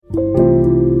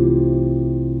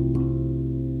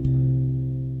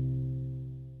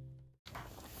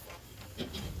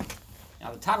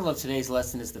title of today's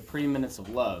lesson is The Preeminence of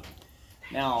Love.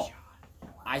 Now,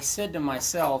 I said to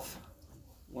myself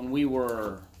when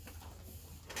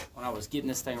I was getting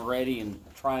this thing ready and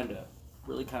trying to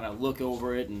really kind of look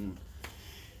over it and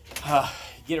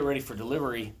get it ready for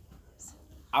delivery,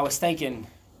 I was thinking,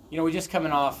 we're just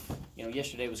coming off,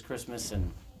 yesterday was Christmas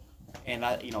and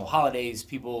holidays,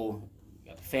 people,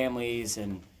 got the families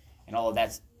and all of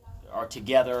that are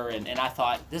together, and I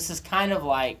thought this is kind of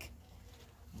like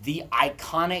the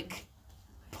iconic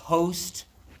post-Christmas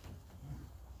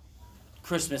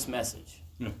message.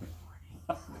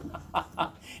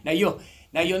 Now you'll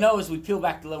know as when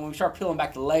we start peeling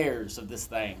back the layers of this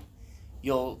thing,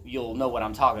 you'll know what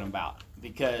I'm talking about,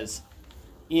 because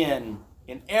in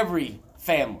every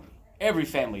family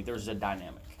there's a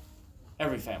dynamic.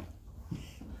 Every family.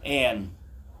 And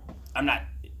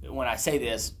when I say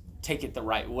this, take it the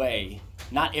right way.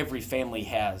 Not every family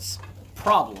has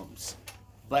problems,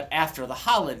 but after the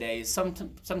holidays,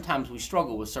 sometimes we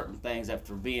struggle with certain things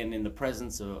after being in the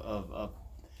presence of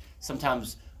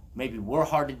sometimes maybe we're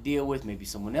hard to deal with, maybe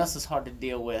someone else is hard to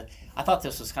deal with. I thought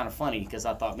this was kind of funny because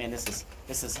I thought, man, it's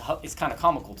kind of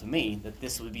comical to me that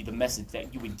this would be the message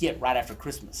that you would get right after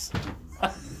Christmas.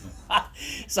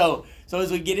 So as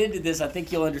we get into this, I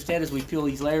think you'll understand as we peel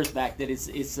these layers back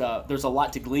that there's a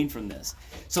lot to glean from this.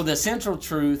 So the central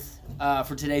truth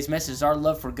for today's message is our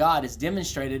love for God is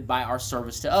demonstrated by our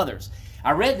service to others.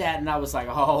 I read that and I was like,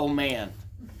 oh man,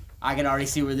 I can already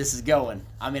see where this is going.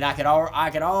 I mean, I could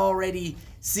already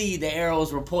see the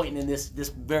arrows were pointing in this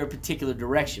very particular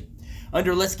direction.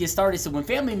 Let's get started. So when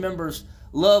family members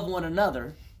love one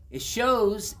another, it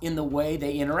shows in the way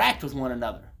they interact with one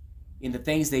another, in the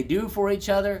things they do for each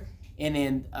other, and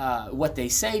in what they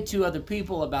say to other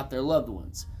people about their loved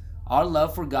ones. Our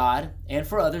love for God and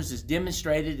for others is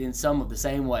demonstrated in some of the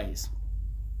same ways.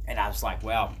 And I was like,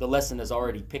 wow, the lesson is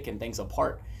already picking things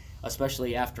apart,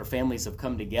 especially after families have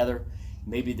come together.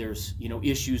 Maybe there's,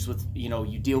 issues with,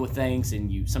 you deal with things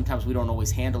and sometimes we don't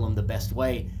always handle them the best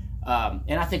way.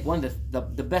 And I think one of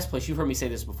the best place, you've heard me say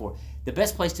this before, the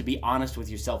best place to be honest with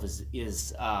yourself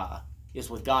is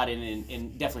with God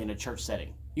and definitely in a church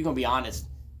setting. You're going to be honest,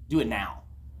 do it now.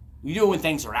 You do it when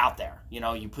things are out there.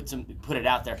 You put it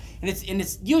out there. And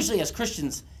it's usually as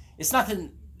Christians, it's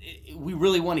nothing we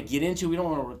really want to get into. We don't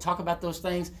want to talk about those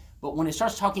things. But when it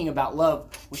starts talking about love,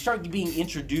 we start being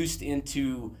introduced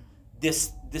into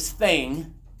this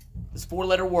thing, this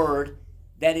four-letter word,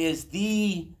 that is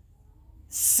the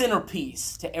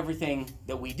centerpiece to everything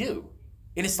that we do.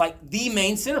 And it's like the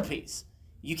main centerpiece.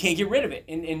 You can't get rid of it.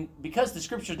 And because the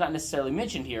scripture is not necessarily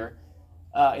mentioned here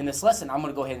in this lesson, I'm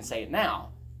going to go ahead and say it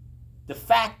now. The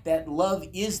fact that love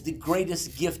is the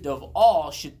greatest gift of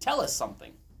all should tell us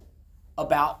something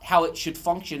about how it should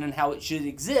function and how it should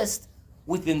exist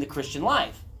within the Christian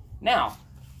life. Now,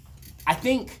 I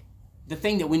think the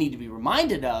thing that we need to be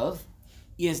reminded of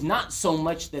is not so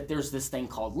much that there's this thing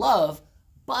called love,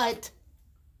 but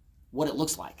what it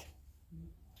looks like.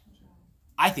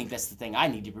 I think that's the thing I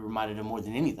need to be reminded of more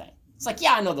than anything. It's like,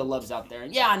 yeah, I know the love's out there,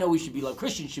 and yeah, I know we should be loved.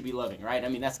 Christians should be loving, right? I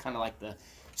mean, that's kind of like the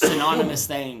synonymous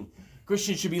thing.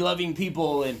 Christians should be loving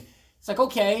people, and it's like,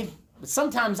 okay, but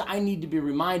sometimes I need to be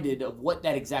reminded of what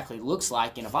that exactly looks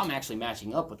like, and if I'm actually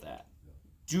matching up with that.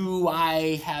 Do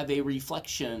I have a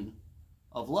reflection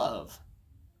of love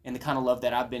and the kind of love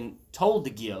that I've been told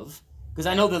to give? Because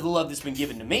I know that the love that's been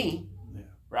given to me,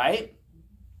 right?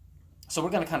 So we're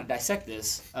going to kind of dissect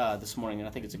this this morning, and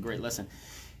I think it's a great lesson.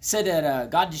 It said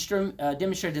that God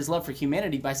demonstrated his love for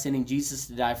humanity by sending Jesus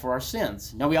to die for our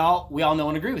sins. Now, we all know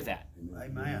and agree with that.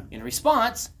 Amen. In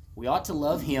response, we ought to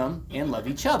love him and love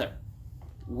each other.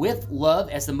 With love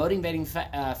as the motivating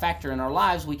factor in our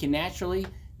lives, we can naturally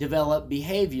develop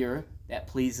behavior that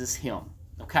pleases him.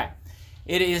 Okay.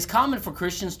 It is common for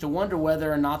Christians to wonder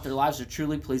whether or not their lives are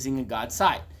truly pleasing in God's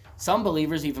sight. Some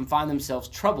believers even find themselves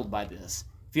troubled by this,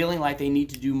 feeling like they need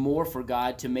to do more for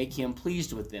God to make him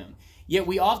pleased with them. Yet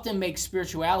we often make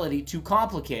spirituality too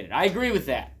complicated. I agree with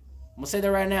that. I'm going to say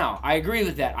that right now. I agree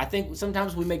with that. I think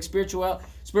sometimes we make spiritual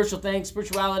things,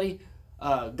 spirituality,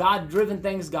 God-driven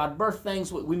things, God-birthed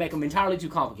things, we make them entirely too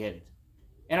complicated.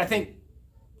 And I think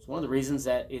it's one of the reasons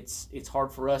that it's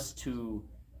hard for us to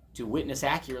witness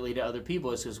accurately to other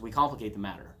people is because we complicate the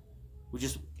matter.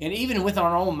 And even with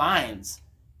our own minds,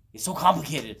 it's so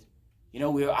complicated. I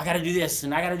got to do this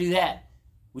and I got to do that.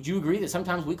 Would you agree that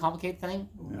sometimes we complicate things?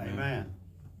 Amen.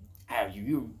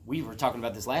 We were talking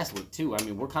about this last week too. I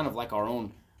mean, we're kind of like our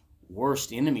own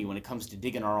worst enemy when it comes to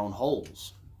digging our own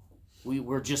holes.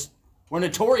 We're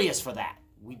notorious for that.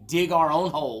 We dig our own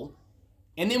hole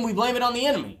and then we blame it on the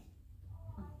enemy.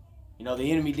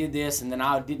 The enemy did this and then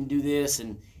I didn't do this,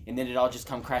 and and then it all just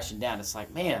come crashing down. It's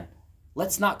like, man,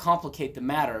 let's not complicate the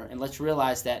matter, and let's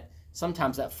realize that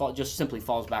sometimes that fault just simply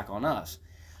falls back on us.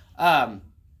 And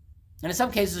in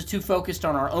some cases, it's too focused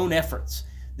on our own efforts.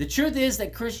 The truth is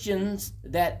that Christians,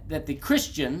 that the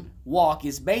Christian walk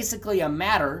is basically a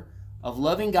matter of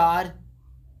loving God,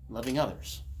 loving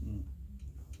others.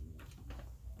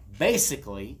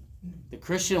 Basically, the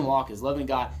Christian walk is loving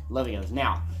God, loving others.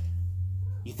 Now,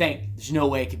 you think there's no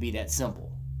way it could be that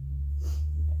simple.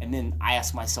 And then I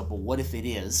ask myself, well, what if it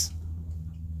is?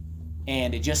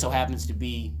 And it just so happens to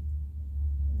be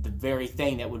the very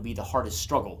thing that would be the hardest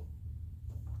struggle.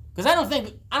 Because I don't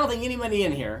think anybody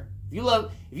in here,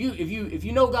 if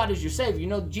you know God as your Savior, you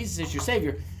know Jesus as your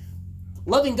Savior,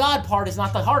 loving God part is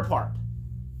not the hard part.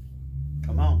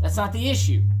 Come on. That's not the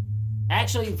issue.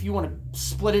 Actually, if you want to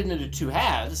split it into two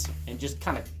halves and just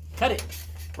kind of cut it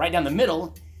right down the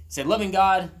middle, say loving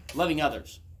God, loving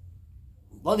others.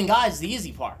 Loving God is the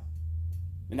easy part.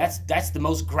 And that's the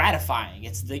most gratifying.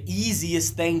 It's the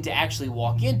easiest thing to actually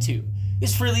walk into.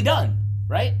 It's freely done,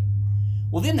 right?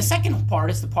 Well, then the second part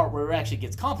is the part where it actually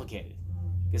gets complicated.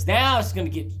 Because now it's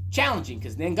going to get challenging,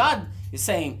 because then God is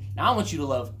saying, now I want you to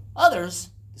love others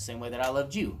the same way that I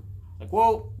loved you. Like,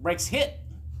 whoa, brakes hit.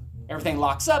 Everything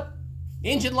locks up.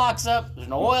 Engine locks up. There's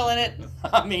no oil in it.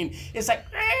 I mean, it's like,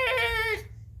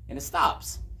 and it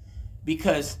stops.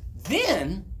 Because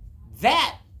then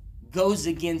that goes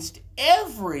against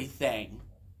everything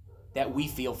that we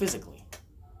feel physically.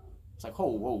 It's like,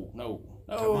 whoa, no.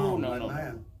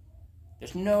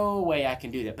 There's no way I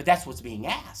can do that. But that's what's being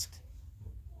asked.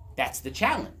 That's the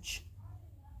challenge.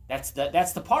 That's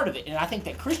the part of it. And I think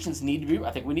that Christians need to be,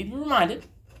 I think we need to be reminded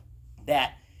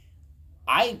that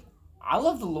I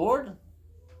love the Lord.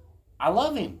 I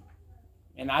love him.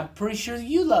 And I'm pretty sure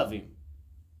you love him.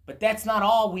 But that's not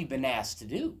all we've been asked to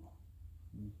do.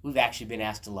 We've actually been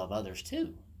asked to love others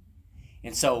too.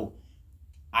 And so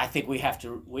I think we have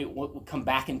to we come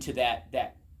back into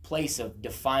that place of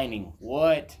defining,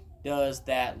 what does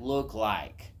that look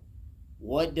like?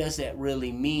 What does it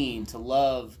really mean to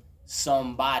love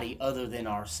somebody other than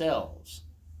ourselves?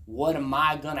 What am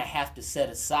I going to have to set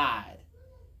aside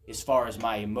as far as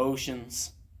my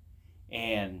emotions?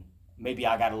 And maybe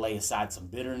I got to lay aside some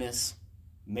bitterness.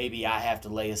 Maybe I have to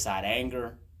lay aside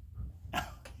anger.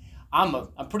 I'm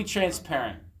pretty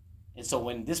transparent. And so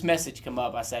when this message came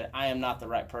up, I said, I am not the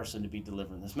right person to be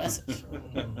delivering this message.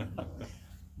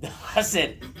 I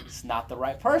said, it's not the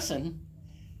right person.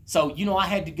 So, I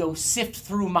had to go sift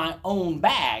through my own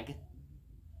bag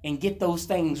and get those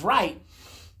things right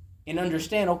and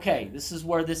understand, okay, this is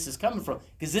where this is coming from.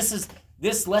 Because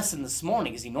this lesson this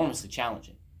morning is enormously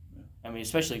challenging. I mean,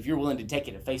 especially if you're willing to take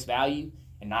it at face value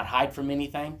and not hide from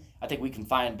anything. I think we can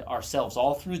find ourselves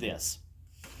all through this.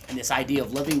 And this idea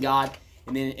of loving God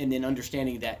and then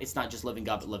understanding that it's not just loving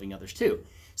God but loving others too.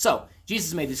 So,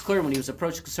 Jesus made this clear when he was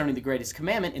approached concerning the greatest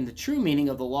commandment and the true meaning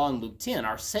of the law in Luke 10.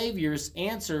 Our Savior's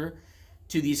answer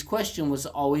to these questions was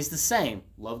always the same.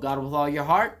 Love God with all your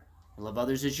heart and love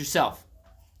others as yourself.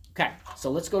 Okay,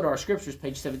 so let's go to our scriptures,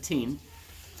 page 17.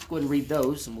 Let's go ahead and read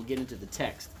those and we'll get into the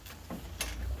text.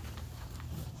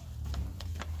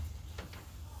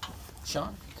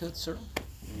 Sean, you could, sir?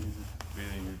 Really,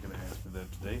 you're going to ask me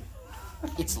that today?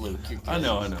 It's Luke. You're good. I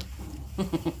know.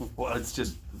 Well, it's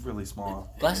just really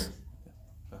small. Bless.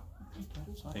 Oh,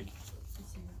 thank you.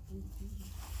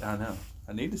 I know.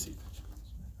 I need to see pictures.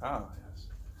 Oh,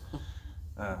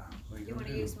 yes. You want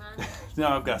to use mine? No,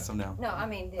 I've got some now. No, I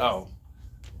mean this. Oh.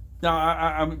 No,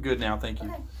 I'm good now. Thank you.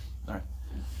 Okay. All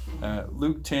right.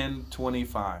 Luke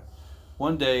 10:25.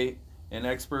 One day, an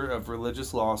expert of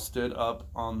religious law stood up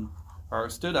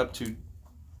to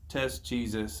test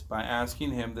Jesus by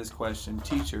asking him this question,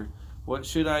 "Teacher, what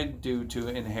should I do to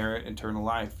inherit eternal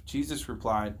life?" Jesus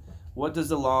replied, "What does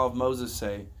the law of Moses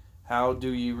say? How do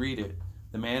you read it?"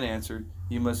 The man answered,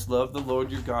 "You must love the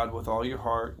Lord your God with all your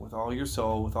heart, with all your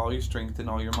soul, with all your strength, and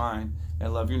all your mind,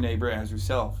 and love your neighbor as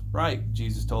yourself." "Right,"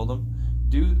 Jesus told him.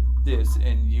 "Do this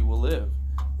and you will live."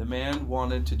 The man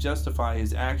wanted to justify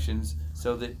his actions,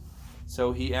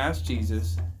 so he asked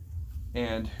Jesus,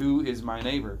 "And who is my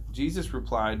neighbor?" Jesus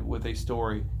replied with a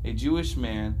story. A Jewish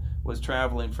man was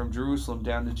traveling from Jerusalem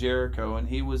down to Jericho, and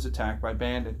he was attacked by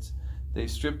bandits. They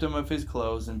stripped him of his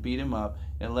clothes and beat him up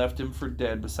and left him for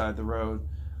dead beside the road.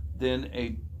 Then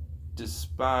a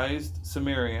despised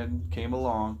Samaritan came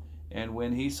along, and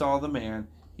when he saw the man,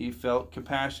 he felt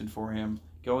compassion for him.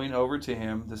 Going over to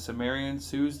him, the Samaritan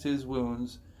soothed his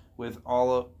wounds with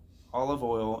olive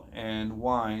oil and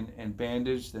wine and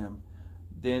bandaged them.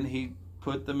 Then he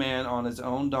put the man on his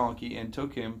own donkey and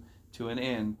took him to an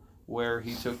inn, where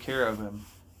he took care of him.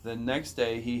 The next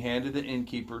day he handed the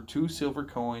innkeeper 2 silver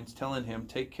coins, telling him,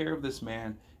 "Take care of this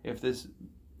man. If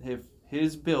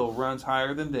his bill runs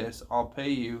higher than this, I'll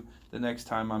pay you the next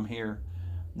time I'm here."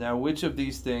 Now, which of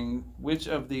these 3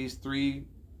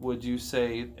 would you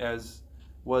say as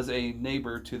was a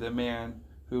neighbor to the man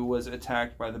who was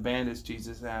attacked by the bandits?"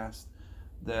 Jesus asked.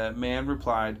 The man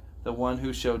replied, "The one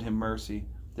who showed him mercy."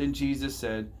 Then Jesus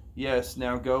said, "Yes,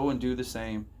 now go and do the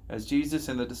same." As Jesus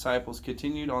and the disciples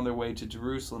continued on their way to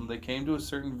Jerusalem, they came to a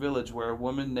certain village where a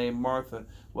woman named Martha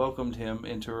welcomed him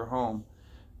into her home.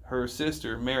 Her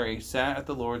sister, Mary, sat at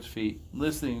the Lord's feet,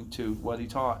 listening to what he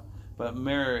taught. But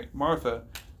Martha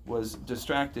was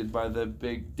distracted by the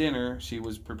big dinner she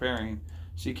was preparing.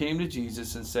 She came to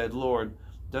Jesus and said, "Lord,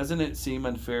 doesn't it seem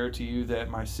unfair to you that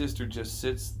my sister just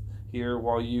sits here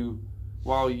while you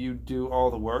do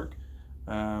all the work?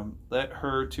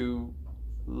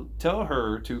 Tell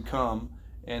her to come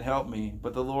and help me."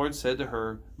 But the Lord said to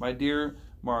her, "My dear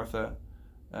Martha,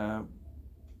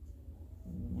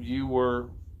 you are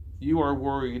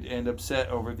worried and upset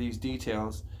over these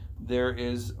details. There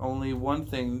is only one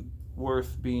thing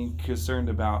worth being concerned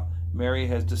about. Mary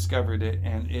has discovered it,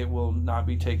 and it will not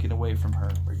be taken away from her."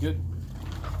 Very good.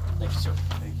 Thank you, sir.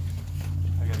 Thank you.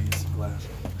 I gotta get some glass.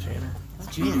 Tanner,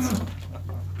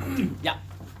 Jeez. Yeah.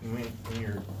 when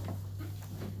you're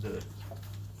the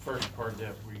first part of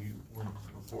that where you were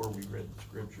before we read the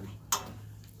scriptures,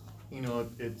 you know,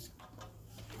 it's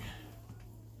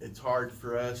hard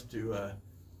for us to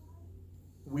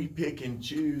we pick and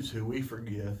choose who we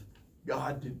forgive.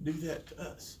 God didn't do that to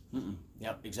us.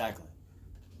 Yep, exactly.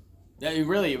 Yeah, you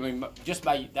really, I mean, just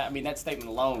by that, I mean, that statement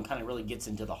alone kind of really gets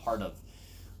into the heart of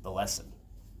the lesson.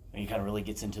 I mean, it kind of really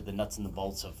gets into the nuts and the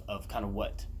bolts of kind of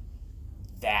what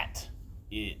that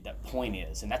point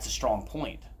is, and that's a strong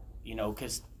point, you know,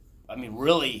 because I mean,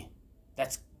 really,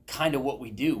 that's kind of what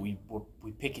we do. We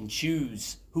pick and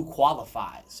choose who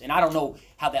qualifies, and I don't know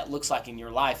how that looks like in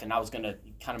your life. And I was going to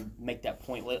kind of make that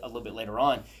point a little bit later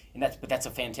on, but that's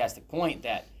a fantastic point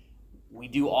that we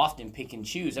do often pick and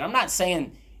choose. And I'm not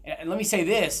saying, and let me say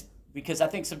this, because I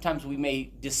think sometimes we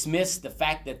may dismiss the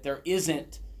fact that there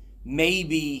isn't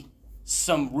maybe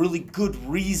some really good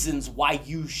reasons why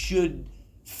you should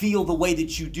feel the way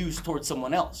that you do towards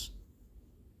someone else.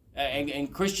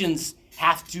 And Christians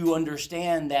have to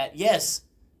understand that, yes,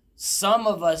 some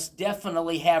of us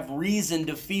definitely have reason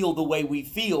to feel the way we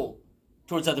feel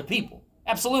towards other people.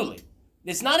 Absolutely.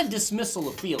 It's not a dismissal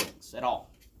of feelings at all.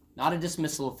 Not a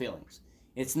dismissal of feelings.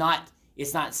 It's not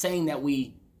saying that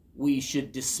we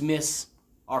should dismiss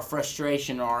our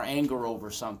frustration or our anger over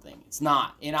something. It's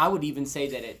not. And I would even say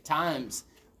that at times,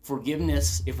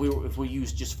 forgiveness, if we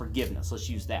use just forgiveness, let's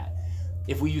use that.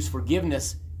 If we use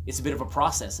forgiveness, it's a bit of a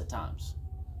process at times.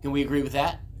 Can we agree with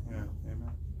that? Yeah, amen.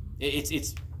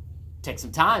 It's takes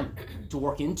some time to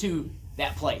work into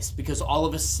that place, because all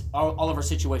of our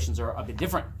situations are a bit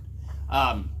different.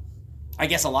 I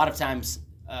guess a lot of times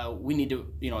we need to,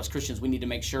 as Christians, we need to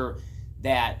make sure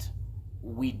that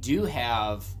we do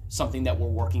have something that we're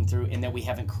working through, and that we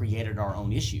haven't created our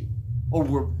own issue, or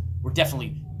we're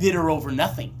definitely bitter over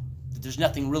nothing. That there's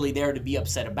nothing really there to be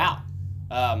upset about.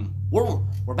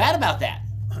 We're bad about that.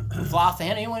 We fly off the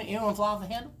handle. Anyone fly off the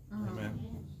handle? Amen.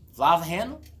 Fly off the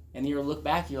handle, and then you look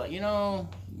back. You're like,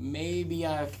 maybe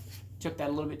I took that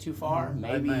a little bit too far.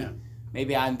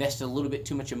 Maybe I invested a little bit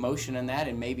too much emotion in that,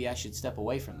 and maybe I should step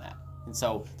away from that. And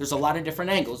so there's a lot of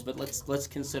different angles, but let's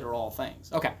consider all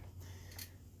things. Okay.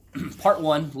 Part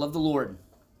 1, love the Lord.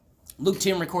 Luke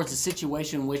 10 records a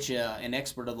situation in which an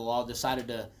expert of the law decided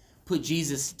to put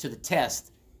Jesus to the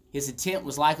test. His intent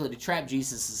was likely to trap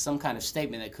Jesus as some kind of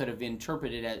statement that could have be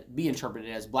interpreted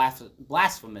as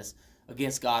blasphemous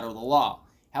against God or the law.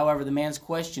 However, the man's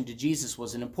question to Jesus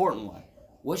was an important one.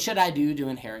 What should I do to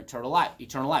inherit eternal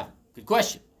life? Good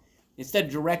question. Instead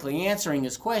of directly answering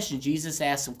his question, Jesus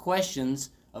asked some questions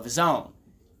of his own.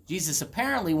 Jesus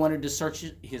apparently wanted to search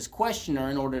his questioner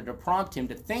in order to prompt him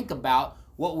to think about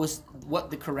what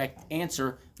the correct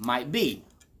answer might be.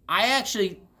 I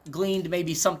actually gleaned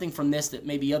maybe something from this that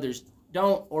maybe others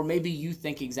don't, or maybe you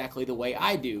think exactly the way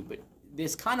I do, but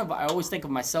this I always think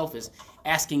of myself as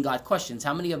asking God questions.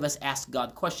 How many of us ask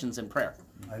God questions in prayer?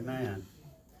 Amen.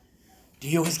 Do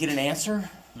you always get an answer?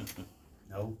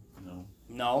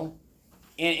 No.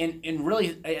 And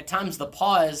really, at times, the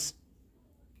pause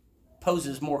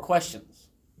poses more questions.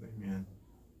 Amen.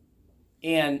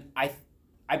 And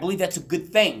I believe that's a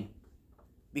good thing,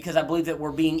 because I believe that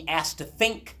we're being asked to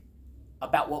think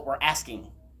about what we're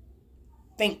asking.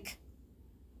 Think.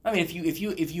 I mean, if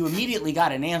you immediately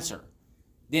got an answer,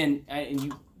 then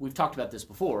we've talked about this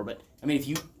before, but I mean, if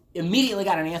you immediately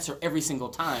got an answer every single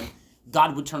time,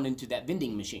 God would turn into that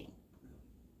vending machine.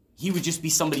 He would just be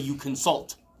somebody you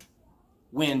consult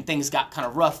when things got kind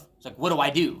of rough. It's like, what do I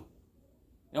do? You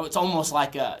know, it's almost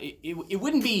like it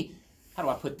wouldn't be, how do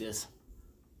I put this?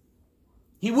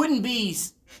 He wouldn't be,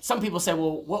 some people say,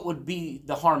 well, what would be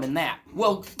the harm in that?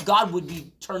 Well, God would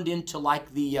be turned into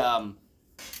like the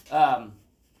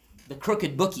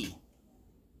crooked bookie.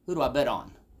 Who do I bet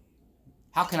on?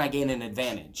 How can I gain an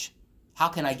advantage? How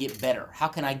can I get better? How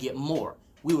can I get more?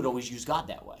 We would always use God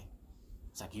that way.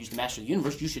 It's like, you're the master of the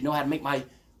universe. You should know how to make my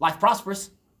life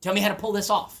prosperous. Tell me how to pull this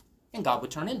off. And God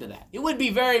would turn into that. It would be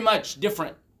very much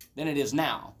different than it is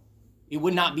now. It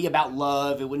would not be about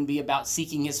love. It wouldn't be about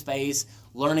seeking his face,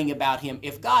 learning about him.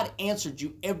 If God answered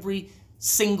you every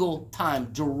single time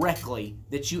directly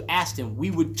that you asked him,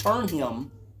 we would turn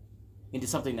him into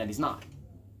something that he's not.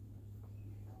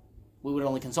 We would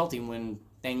only consult him when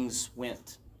things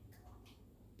went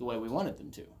the way we wanted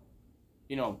them to.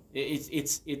 You know,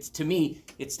 it's to me,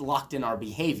 it's locked in our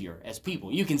behavior as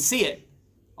people. You can see it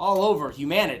all over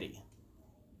humanity,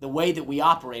 the way that we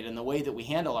operate and the way that we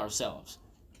handle ourselves.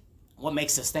 What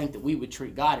makes us think that we would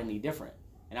treat God any different?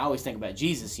 And I always think about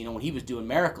Jesus, you know, when he was doing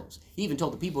miracles. He even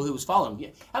told the people who was following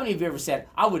him. How many of you ever said,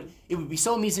 it would be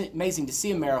so amazing to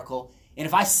see a miracle, and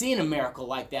if I seen a miracle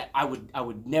like that, I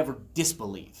would never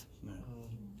disbelieve.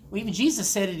 Well, even Jesus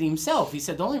said it himself. He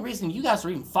said, the only reason you guys are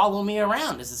even following me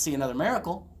around is to see another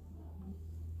miracle.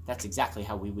 That's exactly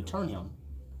how we would turn him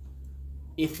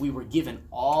if we were given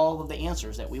all of the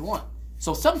answers that we want.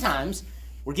 So sometimes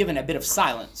we're given a bit of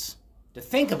silence to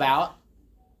think about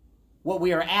what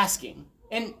we are asking.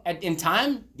 And in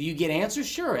time, do you get answers?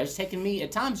 Sure. It's taken me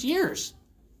at times years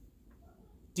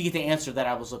to get the answer that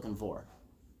I was looking for.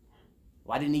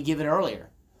 Why didn't he give it earlier?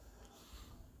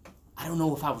 I don't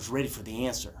know if I was ready for the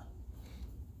answer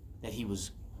that he was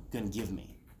going to give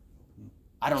me.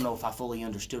 I don't know if I fully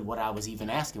understood what I was even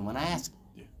asking when I asked.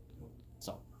 Yeah.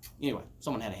 So, anyway,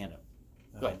 someone had a hand up.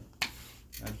 Go ahead.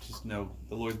 I just know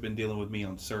the Lord's been dealing with me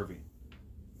on serving.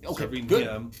 Okay, Serving good.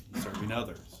 him, serving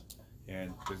others.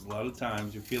 And there's a lot of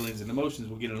times your feelings and emotions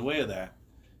will get in the way of that.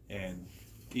 And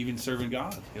even serving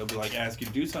God, he'll be like, ask you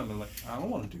to do something. Like, I don't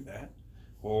want to do that.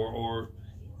 Or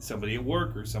somebody at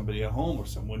work or somebody at home or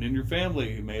someone in your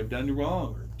family who may have done you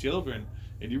wrong, or children,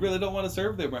 and you really don't want to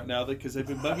serve them right now because they've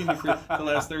been bugging you for the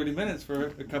last 30 minutes for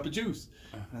a cup of juice.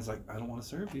 And I was like, I don't want to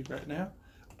serve you right now.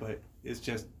 But it's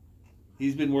just,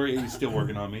 he's been working, he's still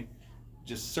working on me,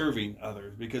 just serving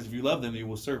others, because if you love them, you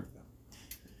will serve them.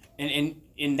 And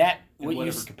in that, In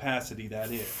whatever capacity that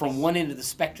is. from one end of the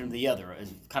spectrum to the other,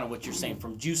 is kind of what you're saying,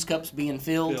 from juice cups being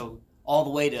filled all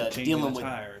the way to Changing dealing a with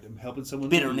tire, helping someone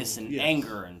bitterness move. and Yes.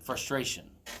 anger and frustration.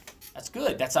 That's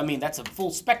good. That's a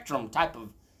full spectrum type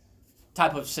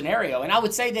of scenario. And I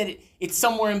would say that it's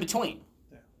somewhere in between,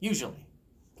 usually.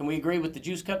 Can we agree with the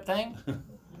juice cup thing?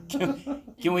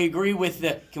 Can we agree with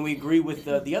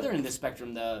the other end of the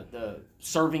spectrum, the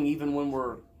serving even when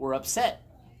we're upset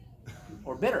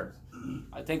or bitter?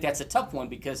 I think that's a tough one,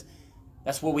 because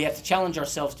that's where we have to challenge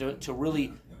ourselves to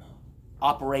really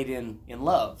operate in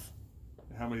love.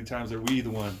 How many times are we the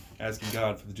one asking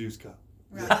God for the juice cup?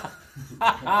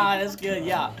 That's good.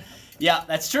 Yeah,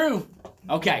 that's true.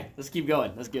 Okay, let's keep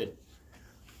going. That's good.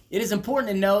 It is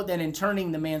important to note that in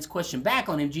turning the man's question back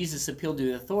on him, Jesus appealed to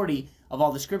the authority of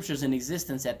all the scriptures in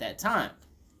existence at that time,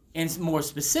 and more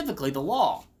specifically, the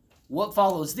law. What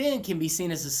follows then can be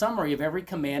seen as a summary of every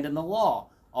command in the law.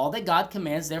 All that God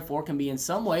commands, therefore, can be in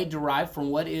some way derived from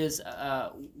what is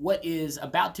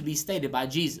about to be stated by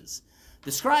Jesus.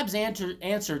 The scribe's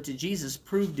answer to Jesus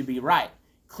proved to be right.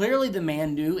 Clearly, the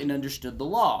man knew and understood the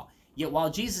law. Yet while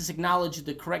Jesus acknowledged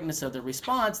the correctness of the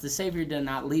response, the Savior did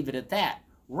not leave it at that.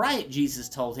 Right, Jesus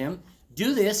told him,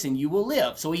 do this and you will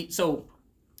live. So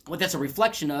what that's a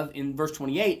reflection of in verse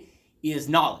 28 is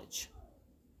knowledge.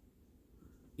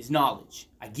 Is knowledge.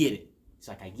 I get it. It's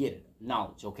like, I get it.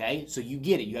 Knowledge, okay? So you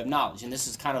get it. You have knowledge. And this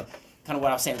is kind of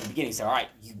what I was saying at the beginning. So, all right,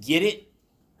 you get it.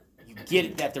 You get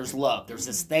it that there's love. There's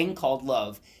this thing called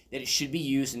love that it should be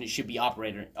used and it should be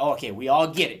operated. Oh, okay, we all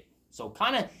get it. So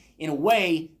kind of, in a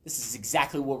way, this is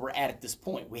exactly where we're at this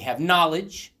point. We have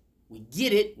knowledge. We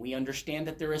get it. We understand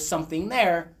that there is something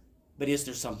there. But is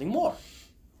there something more?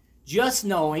 Just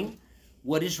knowing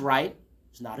what is right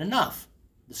is not enough.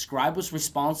 The scribe was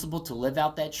responsible to live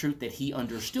out that truth that he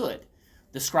understood.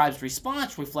 The scribe's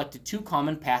response reflected two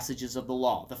common passages of the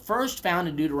law. The first, found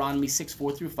in Deuteronomy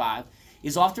 6:4-5,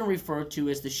 is often referred to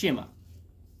as the Shema,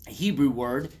 a Hebrew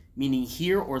word meaning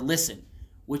hear or listen,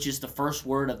 which is the first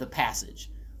word of the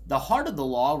passage. The heart of the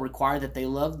law required that they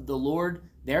love the Lord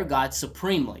their God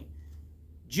supremely.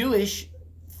 Jewish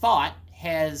thought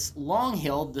has long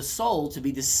held the soul to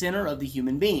be the center of the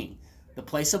human being, the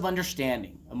place of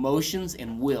understanding, emotions,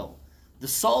 and will. The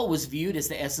soul was viewed as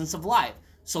the essence of life.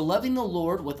 So loving the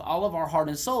Lord with all of our heart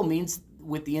and soul means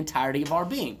with the entirety of our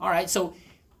being. All right, so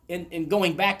in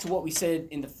going back to what we said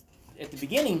at the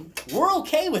beginning, we're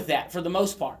okay with that for the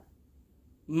most part.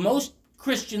 Most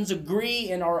Christians agree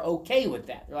and are okay with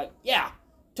that. They're like, yeah,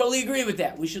 totally agree with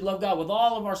that. We should love God with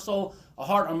all of our soul, our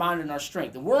heart, our mind, and our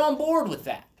strength. And we're on board with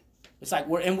that. It's like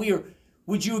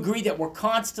would you agree that we're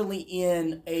constantly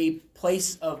in a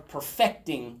place of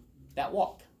perfecting that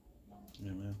walk?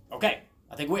 Amen. Okay.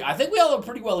 I think we all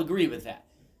pretty well agree with that.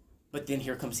 But then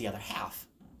here comes the other half.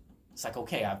 It's like,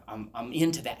 okay, I'm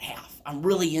into that half. I'm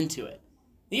really into it.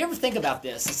 You ever think about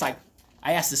this? It's like,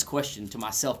 I asked this question to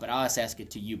myself, but I always ask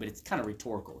it to you, but it's kind of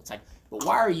rhetorical. It's like, but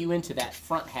why are you into that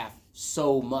front half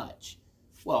so much?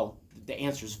 Well, the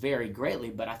answers vary greatly,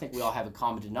 but I think we all have a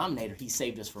common denominator. He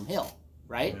saved us from hell,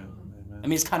 right? Yeah. I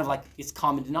mean, it's kind of like it's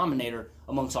common denominator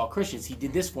amongst all Christians. He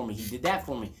did this for me. He did that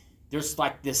for me. There's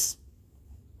like this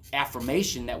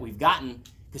affirmation that we've gotten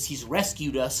because he's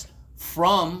rescued us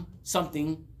from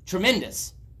something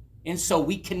tremendous. And so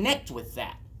we connect with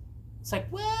that. It's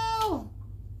like, well,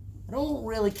 I don't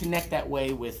really connect that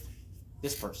way with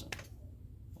this person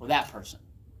or that person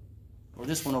or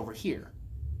this one over here.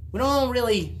 We don't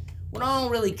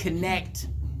really connect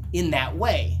in that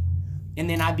way. And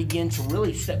then I begin to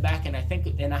really step back and I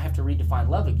think then I have to redefine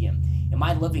love again. Am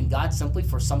I loving God simply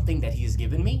for something that he has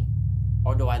given me?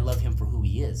 Or do I love him for who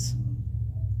he is?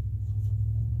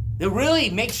 It really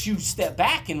makes you step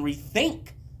back and rethink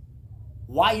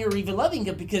why you're even loving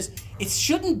him, because it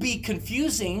shouldn't be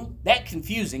confusing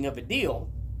of a deal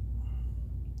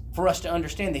for us to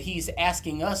understand that he's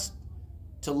asking us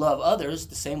to love others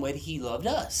the same way that he loved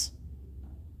us.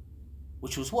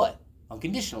 Which was what?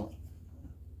 Unconditionally.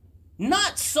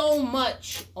 Not so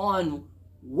much on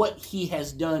what he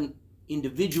has done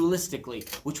individualistically,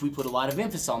 which we put a lot of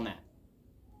emphasis on that.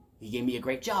 He gave me a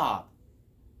great job,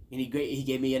 and he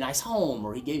gave me a nice home,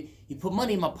 or he put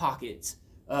money in my pockets.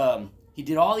 He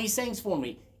did all these things for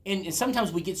me. And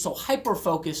sometimes we get so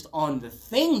hyper-focused on the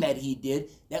thing that he did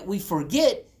that we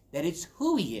forget that it's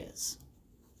who he is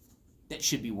that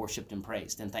should be worshipped and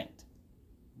praised and thanked.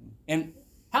 And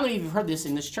how many of you have heard this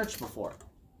in this church before?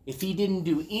 If he didn't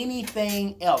do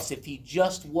anything else, if he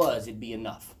just was, it'd be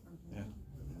enough. Yeah.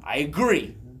 I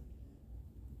agree.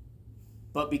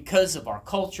 But because of our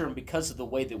culture and because of the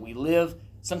way that we live,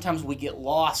 sometimes we get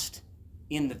lost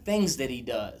in the things that he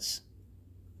does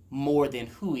more than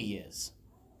who he is.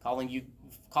 Calling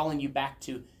you back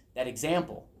to that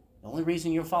example. The only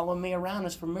reason you're following me around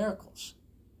is for miracles.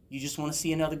 You just want to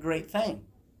see another great thing.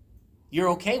 You're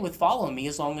okay with following me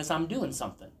as long as I'm doing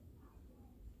something.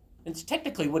 It's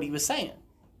technically what he was saying.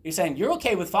 He's saying, you're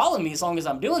okay with following me as long as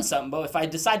I'm doing something, but if I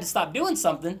decide to stop doing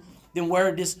something, then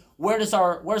where's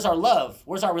our love?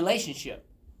 Where's our relationship?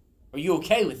 Are you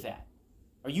okay with that?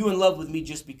 Are you in love with me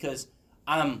just because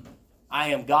I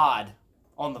am God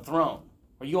on the throne?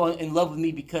 Are you in love with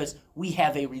me because we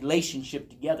have a relationship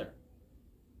together?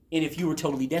 And if you were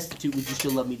totally destitute, would you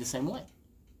still love me the same way?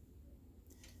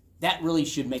 That really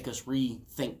should make us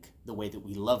rethink the way that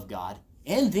we love God.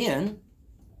 And then,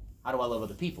 how do I love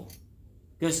other people?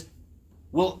 Because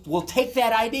we'll take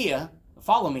that idea,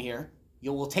 follow me here,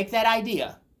 we'll take that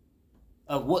idea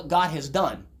of what God has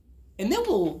done, and then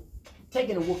we'll take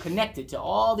it and we'll connect it to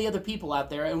all the other people out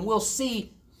there, and we'll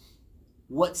see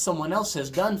what someone else has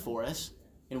done for us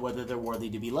and whether they're worthy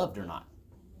to be loved or not.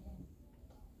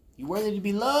 You worthy to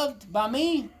be loved by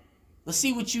me? Let's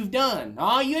see what you've done.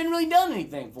 Oh, you hadn't really done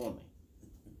anything for me.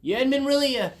 You hadn't been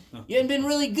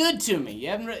really good to me.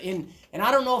 And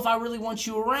I don't know if I really want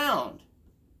you around.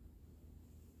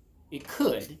 It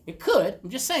could. I'm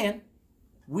just saying,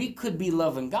 we could be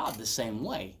loving God the same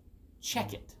way.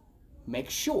 Check it. Make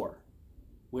sure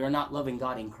we are not loving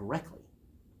God incorrectly.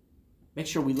 Make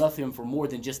sure we love him for more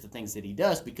than just the things that he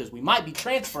does, because we might be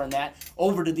transferring that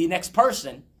over to the next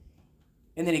person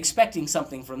and then expecting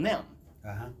something from them.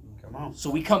 Come on. So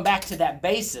we come back to that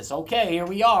basis. Okay, here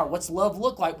we are. What's love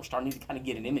look like? We're starting to kind of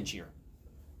get an image here.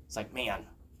 It's like, man,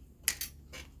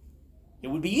 it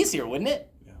would be easier, wouldn't it?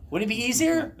 Yeah. Wouldn't it be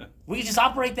easier? We could just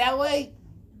operate that way?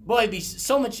 Boy, it'd be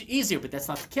so much easier, but that's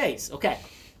not the case. Okay,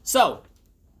 so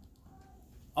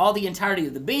all the entirety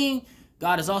of the being,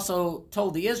 God has also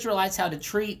told the Israelites how to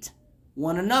treat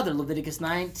one another. Leviticus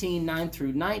 19, 9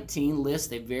 through 19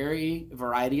 lists a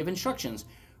variety of instructions.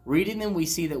 Reading them, we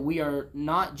see that we are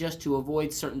not just to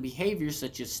avoid certain behaviors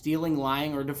such as stealing,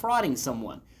 lying, or defrauding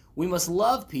someone. We must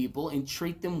love people and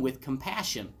treat them with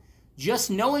compassion. Just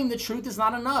knowing the truth is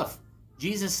not enough.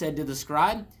 Jesus said to the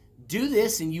scribe, Do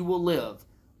this and you will live.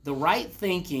 The right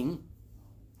thinking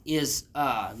is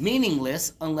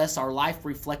meaningless unless our life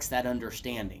reflects that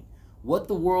understanding. What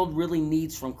the world really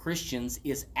needs from Christians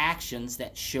is actions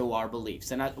that show our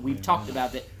beliefs. And we've talked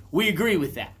about that. We agree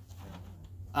with that.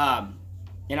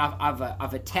 And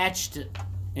I've attached,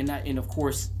 and of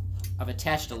course, I've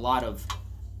attached a lot of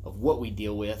what we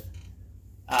deal with.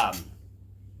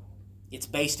 It's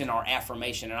based in our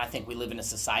affirmation, and I think we live in a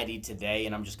society today,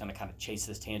 and I'm just going to kind of chase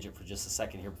this tangent for just a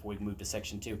second here before we move to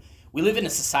section 2. We live in a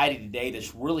society today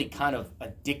that's really kind of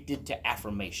addicted to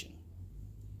affirmation.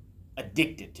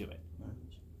 Addicted to it.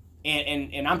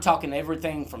 And I'm talking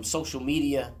everything from social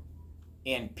media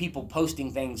and people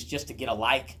posting things just to get a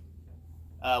like.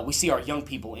 We see our young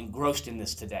people engrossed in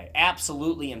this today,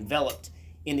 absolutely enveloped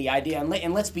in the idea.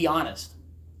 And let's be honest.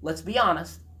 Let's be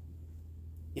honest.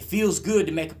 It feels good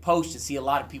to make a post and see a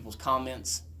lot of people's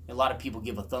comments, and a lot of people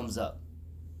give a thumbs up.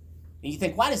 And you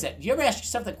think, why does that? Do you ever ask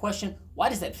yourself that question? Why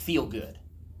does that feel good?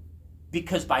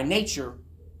 Because by nature,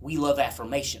 we love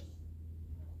affirmation.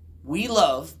 We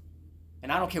love,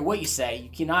 and I don't care what you say, you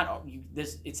cannot.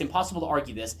 It's impossible to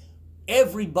argue this.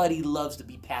 Everybody loves to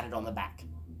be patted on the back.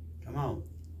 Come on.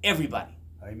 Everybody.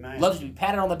 Amen. Loves to be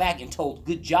patted on the back and told,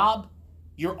 good job,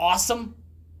 you're awesome,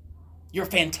 you're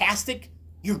fantastic,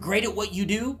 you're great at what you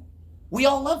do. We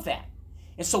all love that.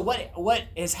 And so what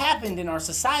has happened in our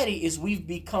society is we've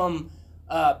become,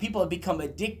 people have become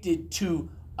addicted to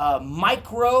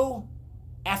micro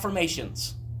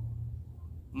affirmations.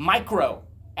 Micro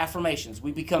affirmations.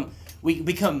 We become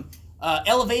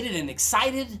elevated and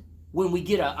excited when we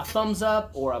get a thumbs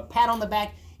up or a pat on the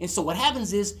back. And so what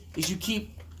happens is you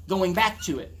keep going back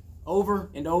to it over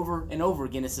and over and over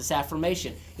again. It's this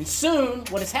affirmation. And soon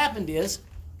what has happened is,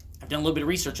 I've done a little bit of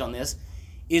research on this,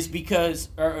 is because,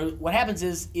 or what happens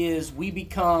is we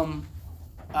become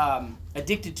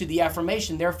addicted to the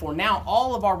affirmation. Therefore, now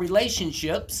all of our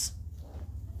relationships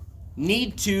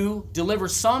need to deliver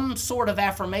some sort of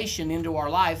affirmation into our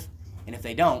life. And if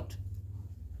they don't,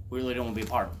 we really don't want to be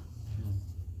a part of them.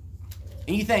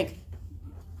 And you think,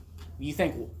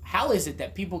 how is it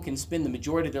that people can spend the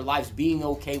majority of their lives being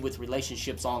okay with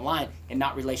relationships online and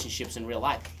not relationships in real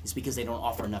life? It's because they don't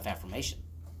offer enough affirmation.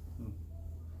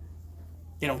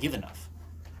 They don't give enough.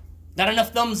 Not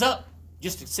enough thumbs up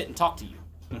just to sit and talk to you.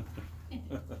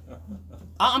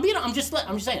 I'm just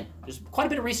saying, there's quite a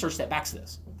bit of research that backs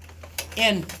this.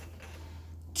 And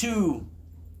to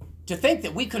think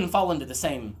that we couldn't fall into the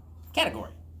same category,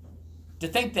 to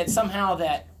think that somehow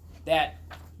that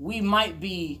we might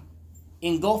be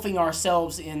engulfing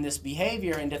ourselves in this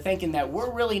behavior, and to thinking that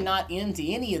we're really not into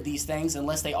any of these things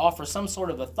unless they offer some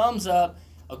sort of a thumbs up,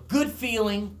 a good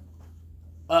feeling,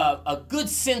 a good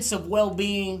sense of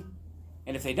well-being,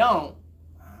 and if they don't,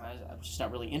 I'm just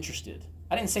not really interested.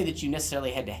 I didn't say that you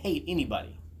necessarily had to hate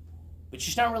anybody, but you're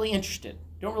just not really interested.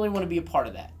 Don't really want to be a part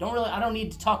of that. I don't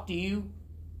need to talk to you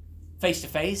face to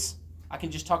face. I can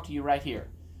just talk to you right here.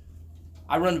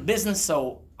 I run a business,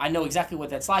 so I know exactly what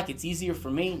that's like. It's easier for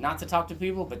me not to talk to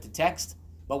people, but to text.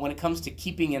 But when it comes to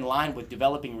keeping in line with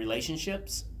developing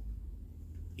relationships,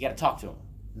 you got to talk to them.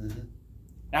 Mm-hmm.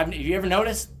 Now, have you ever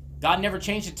noticed God never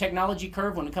changed the technology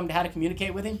curve when it comes to how to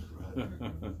communicate with Him?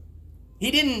 He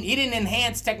didn't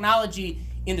enhance technology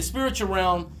in the spiritual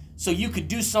realm so you could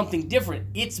do something different.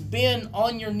 It's been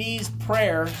on your knees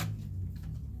prayer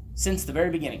since the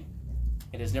very beginning.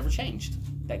 It has never changed,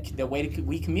 the way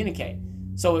we communicate.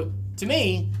 So to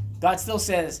me, God still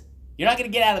says, you're not going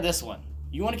to get out of this one.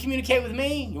 You want to communicate with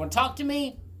me? You want to talk to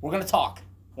me? We're going to talk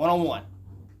one-on-one.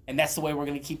 And that's the way we're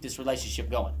going to keep this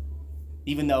relationship going,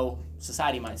 even though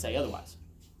society might say otherwise.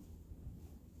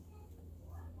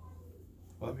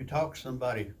 Well, if you talk to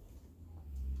somebody,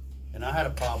 and I had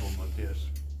a problem with this,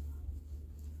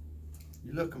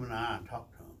 you look them in the eye and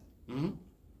talk to them. Mm-hmm.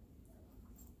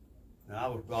 Now, I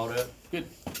was brought up, Good.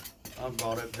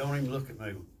 don't even look at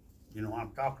me. You know,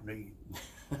 I'm talking to you.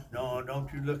 No,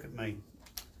 don't you look at me.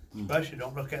 Especially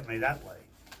don't look at me that way.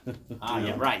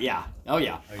 Yeah, right, yeah. Oh,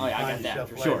 yeah. Or Oh, you yeah, I find got that, yourself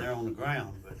for laying sure. there on the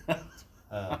ground. But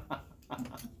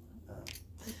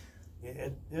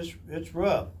it's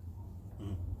rough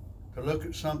to look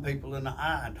at some people in the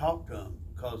eye and talk to them,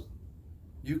 because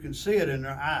you can see it in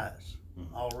their eyes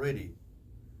already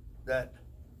that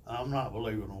I'm not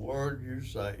believing a word you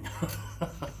say.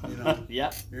 You know,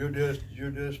 Yep.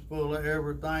 you're just full of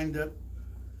everything that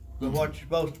what you're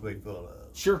supposed to be full of.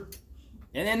 Sure.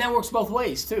 And that works both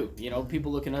ways, too. You know,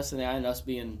 people looking us in the eye and us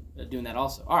doing that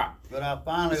also. All right. But I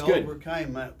finally That's good.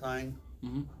 overcame that thing.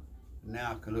 Mm-hmm.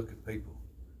 Now I can look at people.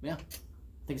 Yeah. I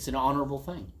think it's an honorable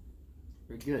thing.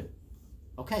 Very good.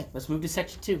 Okay, let's move to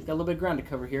section 2. Got a little bit of ground to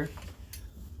cover here.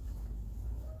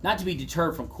 not to be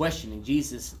deterred from questioning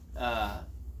Jesus,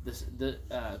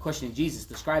 questioning Jesus,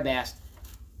 the scribe asked,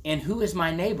 "And who is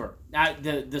my neighbor?" Now,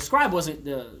 the scribe wasn't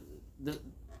the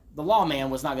lawman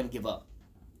was not going to give up,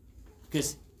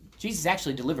 because Jesus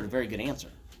actually delivered a very good answer,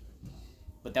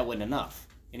 but that wasn't enough.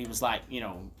 And he was like,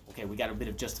 okay, we got a bit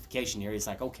of justification here. He's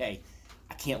like, okay,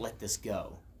 I can't let this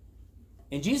go.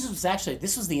 And Jesus was actually,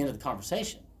 this was the end of the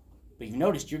conversation. But you've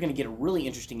noticed you're going to get a really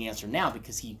interesting answer now,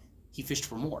 because he fished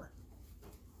for more.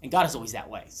 And God is always that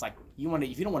way. It's like, if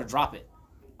you don't want to drop it,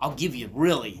 I'll give you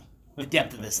really the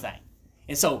depth of this thing.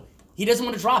 And so he doesn't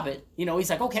want to drop it. He's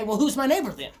like, okay, well, who's my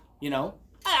neighbor then?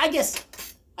 I guess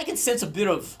I can sense a bit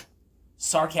of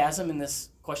sarcasm in this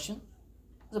question.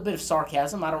 There's a bit of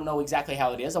sarcasm. I don't know exactly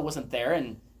how it is. I wasn't there,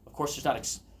 and of course,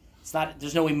 there's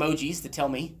no emojis to tell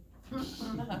me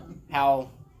how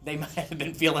they might have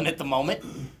been feeling at the moment.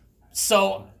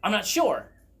 So I'm not sure,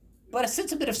 but I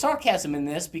sense a bit of sarcasm in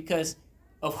this because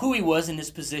of who he was in his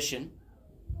position,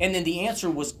 and then the answer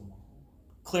was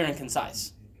clear and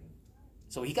concise.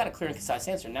 So he got a clear and concise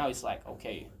answer. Now he's like,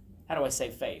 okay, how do I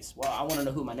save face? Well, I want to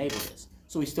know who my neighbor is.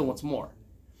 So he still wants more.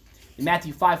 In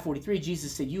Matthew 5:43,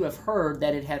 Jesus said, "You have heard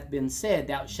that it hath been said,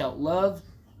 thou shalt love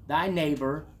thy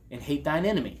neighbor and hate thine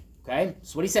enemy." Okay,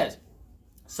 that's what he says.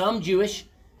 Some Jewish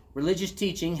religious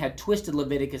teaching had twisted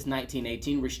Leviticus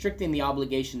 19:18, restricting the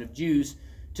obligation of Jews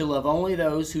to love only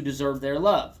those who deserve their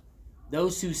love.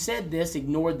 Those who said this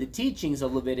ignored the teachings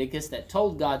of Leviticus that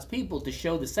told God's people to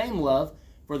show the same love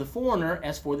for the foreigner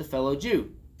as for the fellow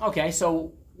Jew. Okay,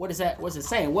 so what's it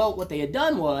saying? Well, what they had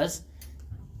done was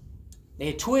they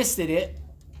had twisted it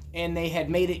and they had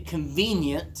made it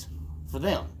convenient for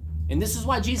them. And this is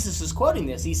why Jesus is quoting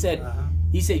this. He said,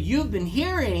 you've been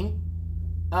hearing,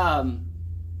 let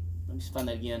me just find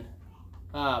that again.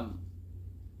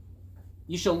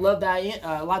 You shall love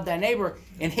thy neighbor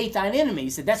and hate thine enemy. He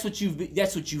said, that's what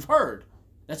you've heard.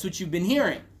 That's what you've been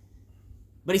hearing.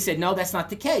 But he said, no, that's not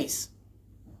the case.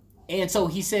 And so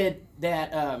he said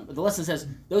that, the lesson says,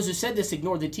 those who said this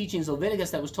ignored the teachings of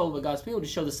Leviticus that was told by God's people to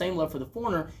show the same love for the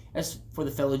foreigner as for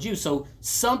the fellow Jew. So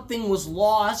something was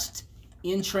lost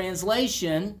in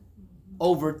translation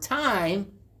over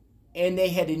time, and they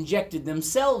had injected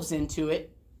themselves into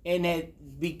it, and had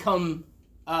become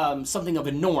something of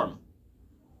a norm.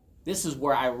 This is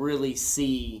where I really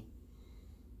see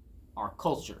our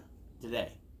culture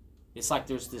today. It's like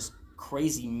there's this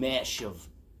crazy mesh of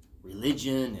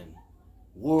religion and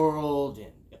world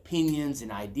and opinions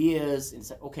and ideas, and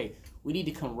say, okay, we need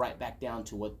to come right back down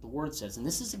to what the Word says. And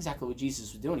this is exactly what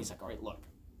Jesus was doing. He's like, all right, look,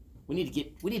 we need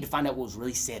to find out what was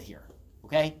really said here.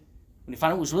 Okay? We need to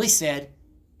find out what was really said,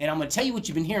 and I'm going to tell you what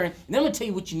you've been hearing, and then I'm going to tell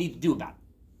you what you need to do about it.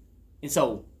 And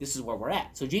so this is where we're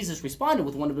at. So Jesus responded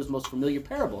with one of his most familiar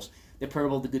parables, the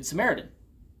parable of the Good Samaritan.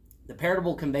 The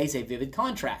parable conveys a vivid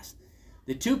contrast.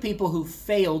 The two people who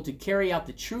failed to carry out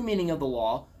the true meaning of the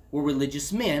law were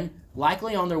religious men,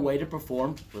 likely on their way to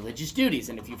perform religious duties.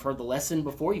 And if you've heard the lesson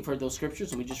before, you've heard those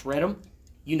scriptures, and we just read them,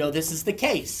 you know this is the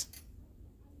case.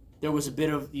 There was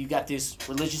you got these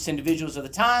religious individuals of the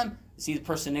time, you see the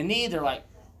person in need, they're like,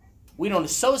 we don't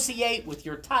associate with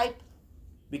your type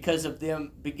because of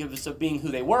being who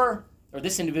they were, or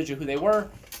this individual who they were.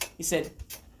 He said,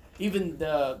 even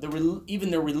their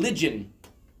religion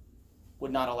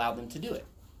would not allow them to do it.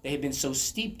 They had been so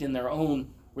steeped in their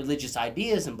own religious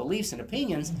ideas and beliefs and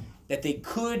opinions that they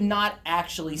could not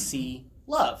actually see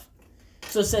love.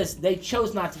 So it says they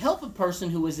chose not to help a person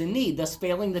who was in need, thus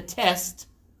failing the test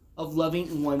of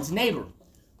loving one's neighbor.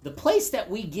 The place that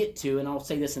we get to, and I'll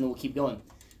say this and then we'll keep going,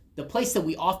 the place that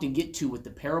we often get to with the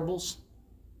parables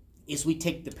is we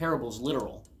take the parables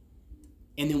literal,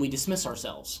 and then we dismiss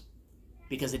ourselves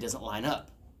because it doesn't line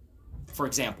up. For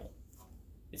example,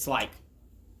 it's like,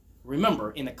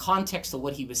 remember, in the context of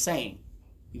what he was saying,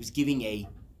 he was giving a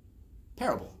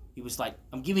parable. He was like,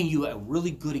 I'm giving you a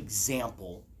really good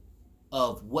example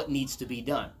of what needs to be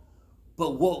done.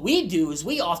 But what we do is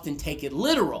we often take it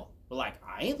literal. We're like,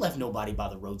 I ain't left nobody by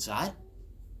the roadside.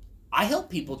 I help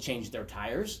people change their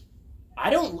tires. I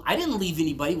didn't leave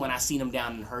anybody when I seen them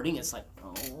down and hurting. It's like,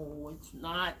 oh,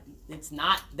 it's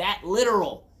not that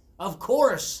literal. Of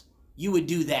course you would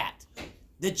do that.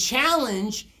 The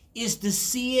challenge is to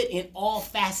see it in all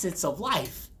facets of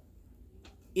life.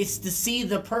 It's to see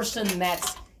the person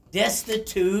that's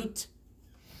destitute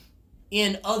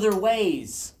in other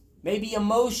ways, maybe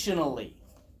emotionally.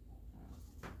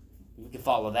 We can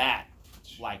follow that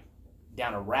like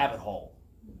down a rabbit hole.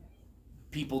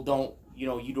 People don't,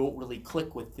 you don't really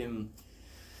click with them,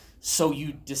 so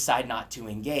you decide not to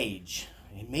engage.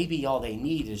 And maybe all they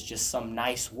need is just some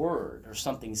nice word or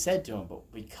something said to them,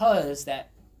 but because that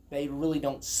they really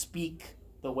don't speak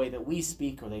the way that we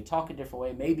speak, or they talk a different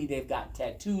way. Maybe they've got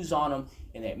tattoos on them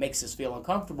and it makes us feel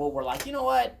uncomfortable. We're like, you know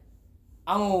what?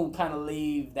 I'm going to kind of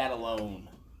leave that alone.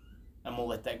 I'm going to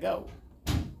let that go.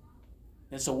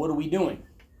 And so what are we doing?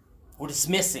 We're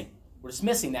dismissing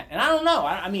that. And I don't know.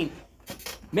 I mean,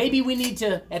 maybe we need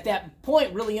to, at that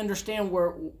point, really understand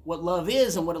what love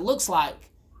is and what it looks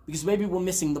like, because maybe we're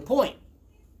missing the point.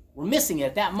 We're missing it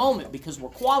at that moment because we're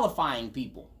qualifying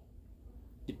people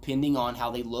depending on how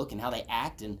they look and how they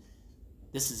act. And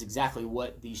this is exactly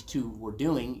what these two were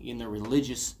doing in their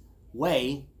religious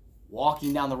way,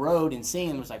 walking down the road and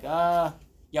singing. It was like,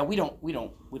 yeah, we don't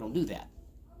do that.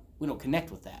 We don't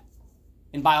connect with that.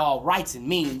 And by all rights and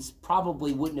means,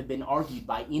 probably wouldn't have been argued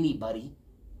by anybody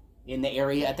in the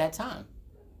area at that time.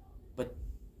 But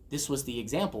this was the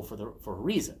example for a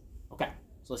reason. Okay,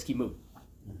 so let's keep moving.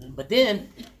 But then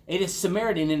a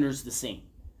Samaritan enters the scene.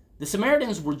 The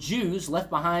Samaritans were Jews left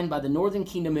behind by the northern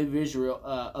kingdom of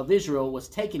Israel was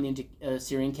taken into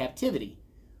Assyrian captivity.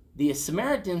 The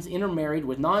Samaritans intermarried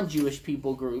with non-Jewish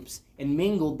people groups and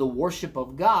mingled the worship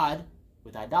of God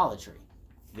with idolatry.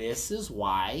 This is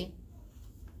why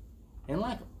I didn't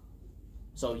like them.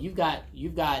 So you've got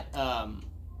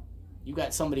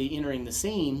somebody entering the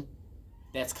scene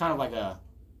that's kind of like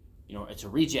it's a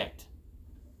reject.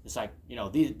 It's like,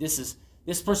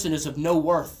 this person is of no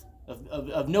worth,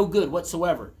 of no good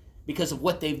whatsoever, because of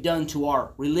what they've done to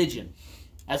our religion.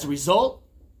 As a result,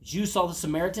 Jews saw the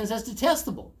Samaritans as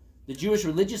detestable. The Jewish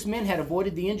religious men had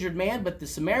avoided the injured man, but the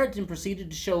Samaritan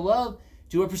proceeded to show love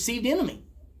to a perceived enemy.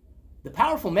 The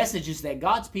powerful message is that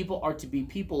God's people are to be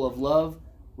people of love,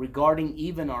 regarding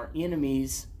even our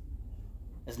enemies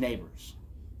as neighbors.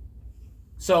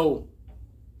 So,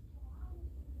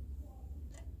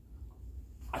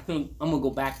 I think I'm going to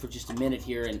go back for just a minute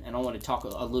here, and I want to talk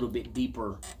a little bit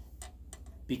deeper,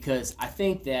 because I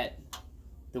think that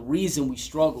the reason we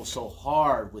struggle so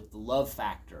hard with the love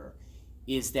factor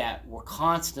is that we're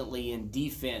constantly in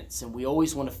defense, and we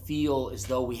always want to feel as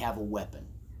though we have a weapon.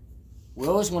 We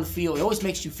always want to feel, it always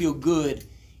makes you feel good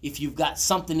if you've got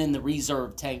something in the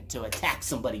reserve tank to attack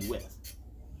somebody with.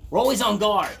 We're always on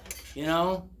guard,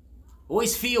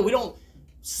 Always feel,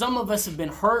 some of us have been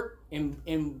hurt,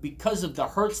 and because of the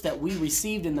hurts that we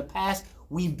received in the past,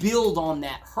 we build on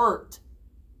that hurt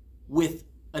with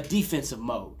a defensive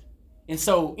mode. And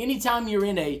so anytime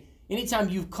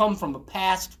you've come from a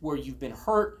past where you've been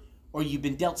hurt or you've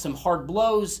been dealt some hard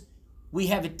blows, we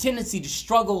have a tendency to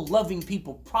struggle loving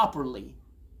people properly.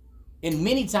 And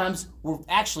many times we're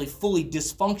actually fully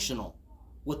dysfunctional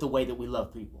with the way that we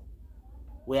love people.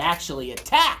 We actually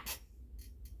attack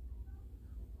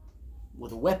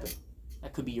with a weapon.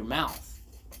 That could be your mouth.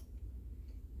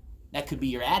 That could be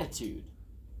your attitude.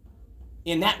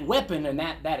 And that weapon and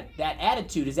that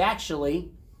attitude is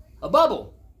actually a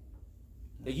bubble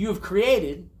that you have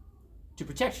created to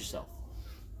protect yourself.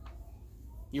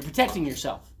 You're protecting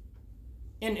yourself.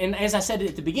 And as I said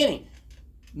at the beginning,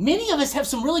 many of us have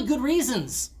some really good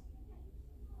reasons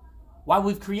why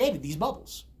we've created these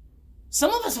bubbles.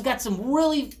 Some of us have got some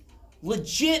really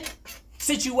legit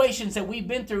situations that we've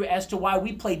been through as to why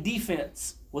we play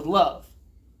defense with love.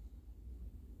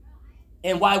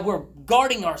 And why we're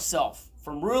guarding ourselves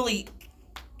from really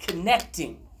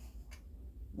connecting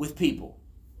with people.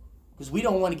 Because we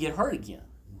don't want to get hurt again.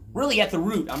 Really at the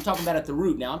root. I'm talking about at the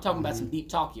root now. I'm talking about some deep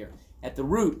talk here. At the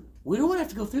root, we don't want to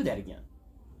have to go through that again.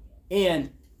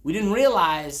 And we didn't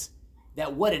realize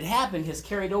that what had happened has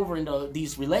carried over into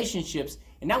these relationships,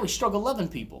 and now we struggle loving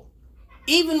people.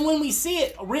 Even when we see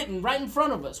it written right in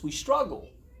front of us, we struggle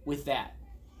with that.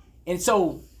 And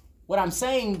so what I'm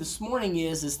saying this morning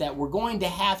is that we're going to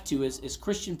have to, as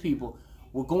Christian people,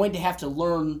 we're going to have to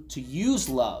learn to use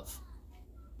love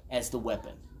as the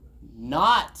weapon,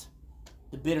 not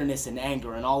the bitterness and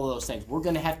anger and all of those things. We're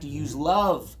going to have to use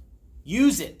love.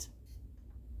 Use it.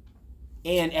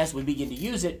 And as we begin to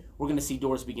use it, we're going to see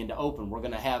doors begin to open. We're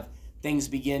going to have things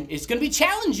begin. It's going to be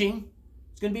challenging.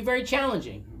 It's going to be very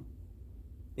challenging.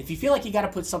 If you feel like you got to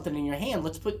put something in your hand,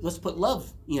 let's put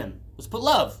love in. Let's put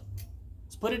love.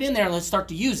 Let's put it in there and let's start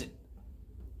to use it.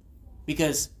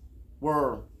 Because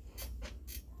we're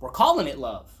calling it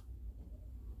love.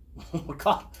 we're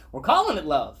calling it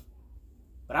love.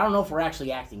 But I don't know if we're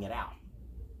actually acting it out.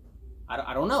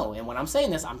 I don't know. And when I'm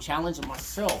saying this, I'm challenging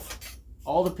myself.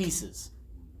 All the pieces.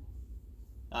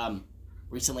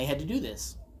 Recently had to do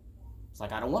this. It's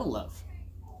like, I don't want to love.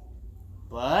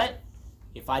 But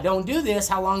if I don't do this,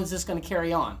 how long is this going to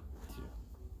carry on?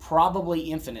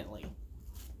 Probably infinitely.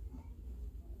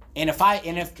 And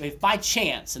if by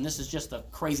chance, and this is just a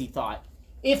crazy thought,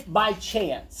 if by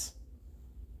chance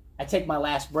I take my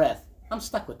last breath, I'm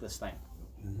stuck with this thing.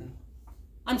 Mm-hmm.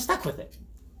 I'm stuck with it.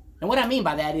 And what I mean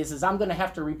by that is I'm going to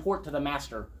have to report to the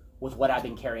master with what I've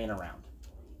been carrying around.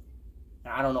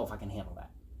 And I don't know if I can handle that.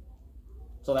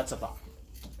 So that's a thought.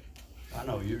 I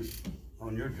know you,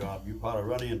 on your job, you probably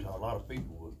run into a lot of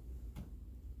people with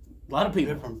A lot of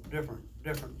people.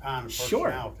 different kind of Sure.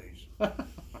 personalities.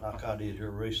 Like I did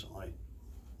here recently.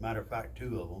 Matter of fact,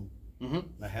 2 of them.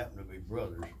 Mm-hmm. They happen to be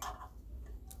brothers.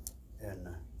 And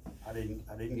I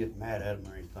didn't get mad at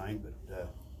them or anything,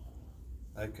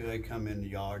 but they come in the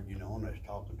yard, you know, and they was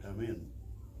talking to me, and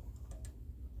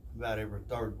about every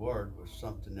 3rd word was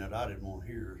something that I didn't want to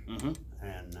hear. Mm-hmm.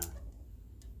 And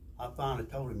I finally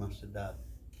told him, I said,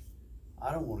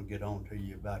 I don't want to get on to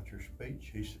you about your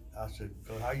speech. I said,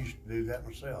 because I used to do that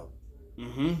myself.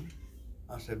 Mm-hmm.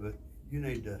 I said, but you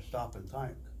need to stop and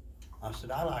think. I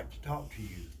said, I like to talk to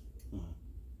you, Mhm.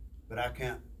 but I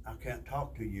can't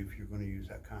talk to you if you're going to use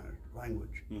that kind of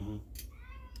language. Mm-hmm.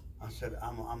 I said,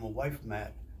 I'm away from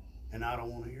that, and I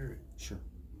don't want to hear it. Sure.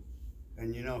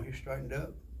 And you know, he straightened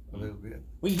up a little bit.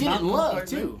 Well, you did it Not in love,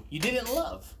 completely. too. You did it in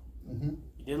love. Mm-hmm.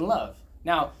 You did it in love.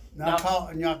 Now, I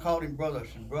called him brother. I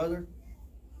said, brother,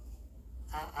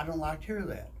 I don't like to hear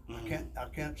that. Mhm. I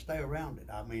can't stay around it.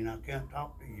 I mean, I can't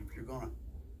talk to you if you're going to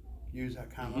use that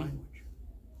kind Mhm. of language.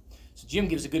 so Jim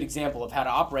gives a good example of how to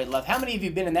operate love. How many of you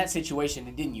have been in that situation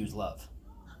and didn't use love?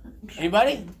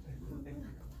 Anybody?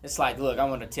 It's like, look, I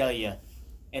want to tell you,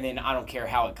 and then I don't care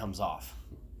how it comes off.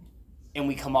 And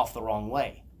we come off the wrong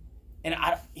way. And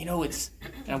and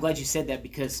I'm glad you said that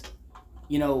because,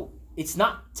 it's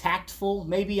not tactful.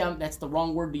 Maybe that's the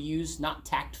wrong word to use, not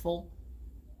tactful.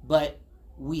 But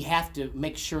we have to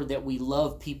make sure that we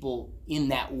love people in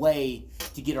that way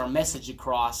to get our message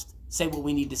across, say what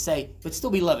we need to say, but still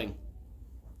be loving.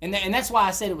 And that's why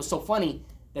I said it was so funny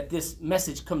that this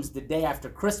message comes the day after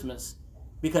Christmas,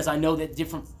 because I know that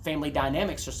different family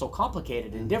dynamics are so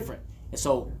complicated and different. And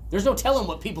so there's no telling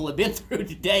what people have been through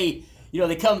today.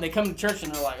 They come to church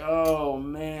and they're like, oh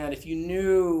man, if you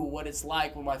knew what it's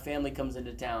like when my family comes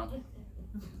into town.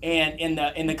 And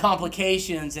in the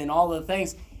complications and all the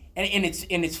things. And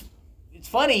it's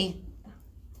funny,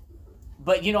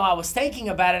 but I was thinking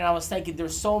about it, and I was thinking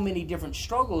there's so many different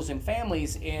struggles in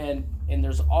families, and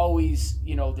there's always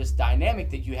this dynamic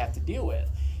that you have to deal with.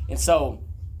 And so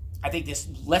I think this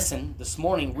lesson this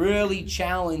morning really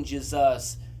challenges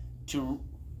us to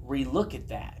relook at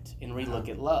that and relook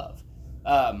at love.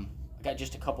 I got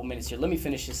just a couple minutes here. Let me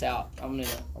finish this out. I want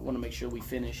to make sure we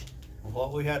finish. Well,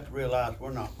 what we have to realize,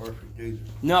 we're not perfect either.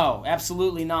 No,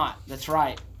 absolutely not. That's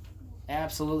right.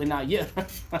 Absolutely not. Yeah.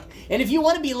 And if you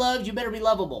want to be loved, you better be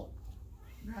lovable.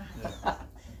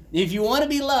 If you want to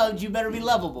be loved, you better be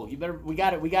lovable. We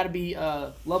got to be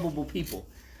lovable people.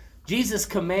 Jesus'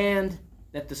 command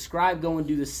that the scribe go and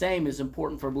do the same is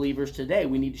important for believers today.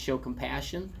 We need to show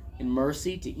compassion and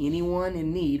mercy to anyone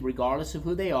in need, regardless of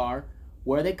who they are,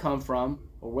 where they come from,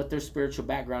 or what their spiritual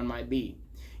background might be.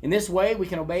 In this way, we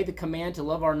can obey the command to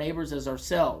love our neighbors as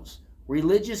ourselves.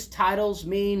 Religious titles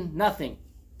mean nothing.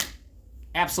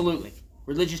 Absolutely.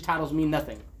 Religious titles mean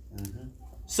nothing. Mm-hmm.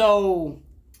 So,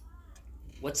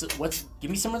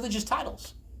 give me some religious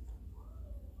titles.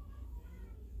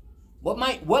 What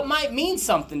might mean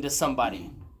something to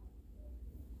somebody?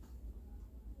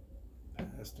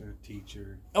 Pastor,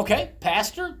 teacher, Okay,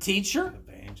 pastor, teacher,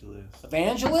 evangelist.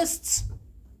 evangelists.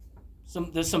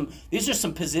 These are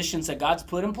some positions that God's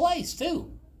put in place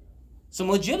too. Some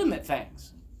legitimate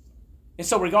things. And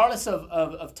so regardless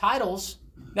of titles,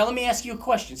 now let me ask you a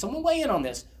question. Someone weigh in on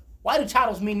this. Why do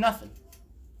titles mean nothing?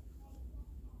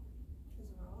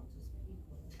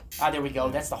 There we go.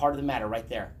 That's the heart of the matter right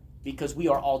there. Because we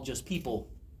are all just people.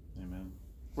 Amen.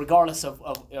 Regardless of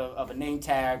a name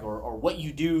tag or what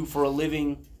you do for a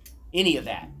living, any of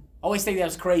that. I always think that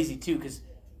was crazy too, because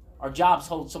our jobs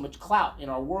hold so much clout in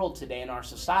our world today, in our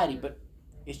society, but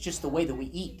it's just the way that we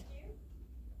eat.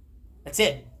 That's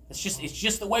it. It's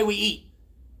just the way we eat.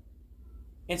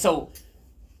 And so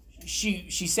she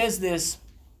says this,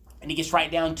 and he gets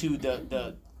right down to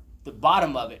the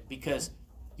bottom of it, because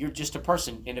you're just a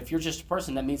person, and if you're just a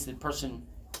person, that means the person,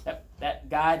 that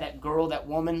guy, that girl, that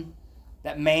woman,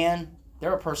 that man,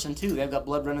 they're a person too. They've got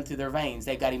blood running through their veins.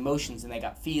 They've got emotions, and they've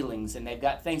got feelings, and they've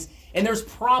got things. And there's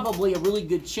probably a really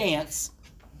good chance,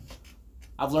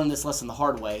 I've learned this lesson the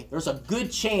hard way, there's a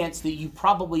good chance that you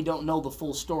probably don't know the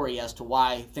full story as to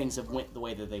why things have went the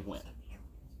way that they went.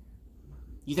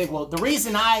 You think, well, the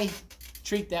reason I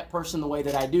treat that person the way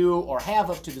that I do or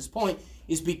have up to this point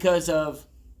is because of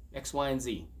X, Y, and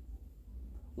Z.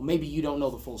 Well, maybe you don't know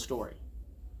the full story.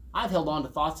 I've held on to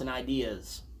thoughts and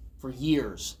ideas for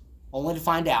years, only to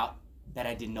find out that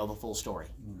I didn't know the full story.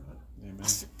 Amen.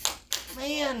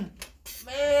 Man,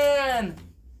 Man,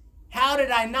 how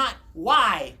did I not?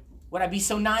 Why would I be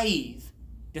so naive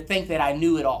to think that I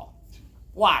knew it all?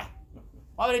 Why?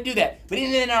 Why would I do that? But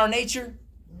isn't it in our nature?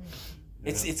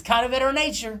 It's kind of in our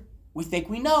nature. We think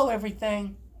we know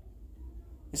everything.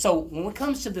 And so when it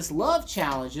comes to this love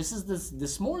challenge,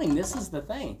 this morning, this is the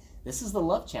thing. This is the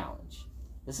love challenge.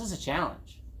 This is a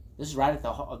challenge. This is right at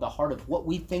the heart of what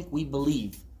we think we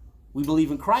believe. We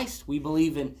believe in Christ. We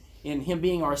believe in Him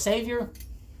being our Savior.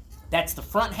 That's the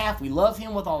front half. We love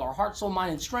Him with all our heart, soul,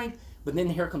 mind, and strength. But then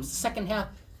here comes the second half,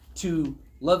 to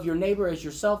love your neighbor as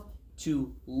yourself,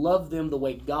 to love them the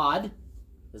way God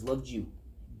has loved you.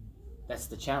 That's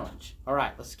the challenge. All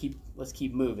right, let's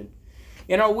keep moving.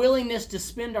 In our willingness to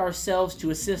spend ourselves to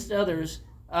assist others,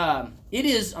 it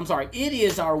is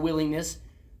our willingness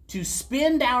to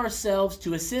spend ourselves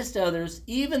to assist others,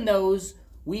 even those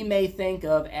we may think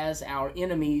of as our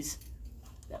enemies,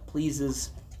 that pleases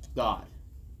God.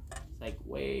 It's like,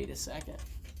 wait a second.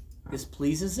 This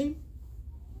pleases Him?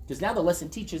 Because now the lesson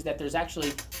teaches that there's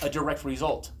actually a direct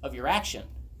result of your action.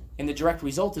 And the direct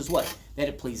result is what? That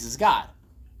it pleases God.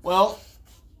 Well,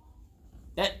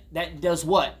 that does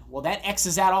what? Well, that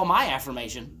X's out all my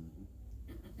affirmation.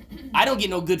 I don't get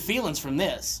no good feelings from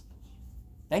this.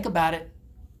 Think about it.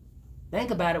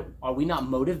 Think about it. Are we not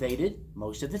motivated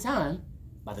most of the time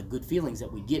by the good feelings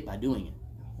that we get by doing it?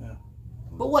 Yeah.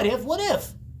 But what if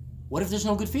there's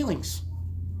no good feelings?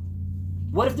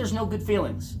 What if there's no good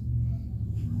feelings?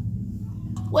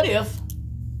 What if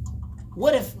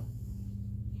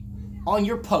on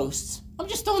your posts, I'm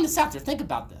just throwing this out there, think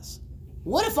about this.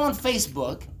 What if on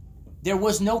Facebook there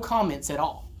was no comments at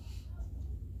all?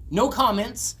 No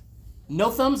comments, no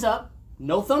thumbs up,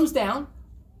 no thumbs down,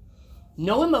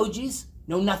 no emojis,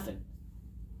 no nothing.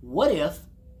 What if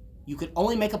you could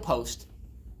only make a post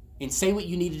and say what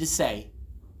you needed to say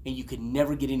and you could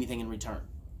never get anything in return?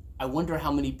 I wonder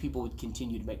how many people would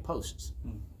continue to make posts.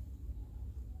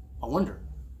 I wonder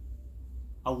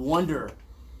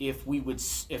if we would,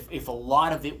 if a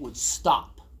lot of it would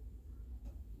stop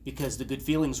because the good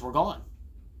feelings were gone.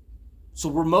 So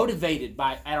we're motivated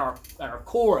by, at our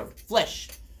core of flesh,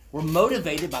 we're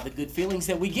motivated by the good feelings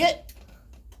that we get.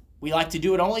 We like to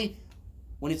do it only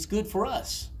when it's good for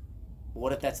us. But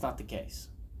what if that's not the case?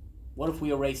 What if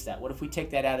we erase that? What if we take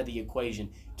that out of the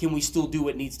equation? Can we still do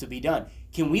what needs to be done?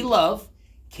 Can we love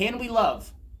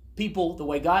people the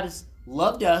way God has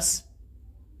loved us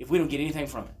if we don't get anything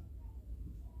from it?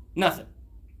 Nothing.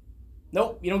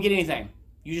 Nope, you don't get anything.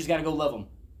 You just got to go love them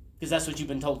because that's what you've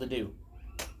been told to do.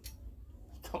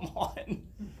 Come on.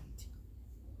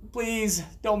 Please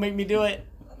don't make me do it.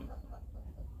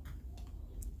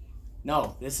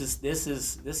 No, this is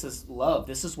love.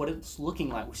 This is what it's looking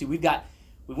like. See, we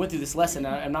went through this lesson.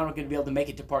 I'm not going to be able to make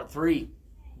it to part 3,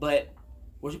 but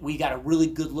we got a really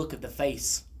good look at the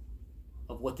face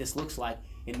of what this looks like,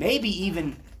 and maybe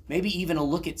even a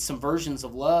look at some versions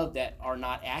of love that are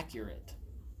not accurate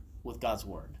with God's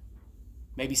word.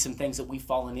 Maybe some things that we've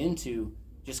fallen into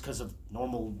just because of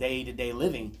normal day-to-day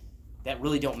living that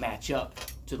really don't match up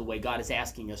to the way God is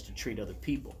asking us to treat other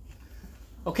people.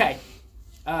 Okay.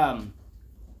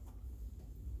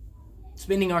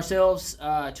 Spending ourselves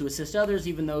to assist others,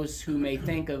 even those who may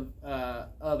think of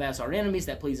as our enemies,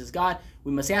 that pleases God.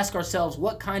 We must ask ourselves,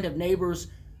 what kind of neighbors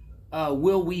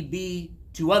will we be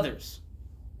to others?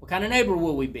 What kind of neighbor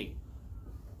will we be?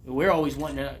 We're always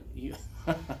wanting to...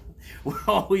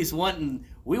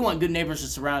 we want good neighbors to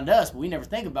surround us, but we never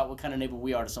think about what kind of neighbor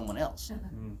we are to someone else.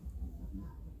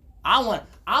 I want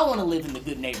to live in the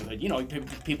good neighborhood. You know,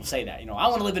 people say that. You know, I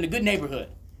want to live in a good neighborhood.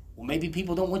 Well, maybe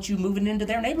people don't want you moving into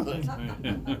their neighborhood.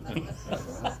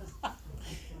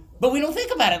 But we don't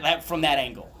think about it from that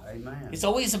angle. Amen. It's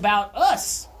always about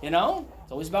us, you know?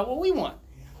 It's always about what we want.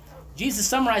 Jesus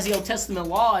summarized the Old Testament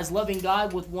law as loving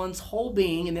God with one's whole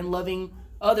being and then loving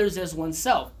others as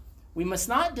oneself. We must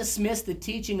not dismiss the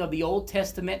teaching of the Old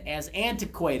Testament as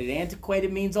antiquated.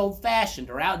 Antiquated means old-fashioned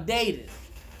or outdated.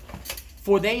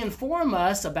 For they inform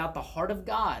us about the heart of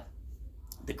God.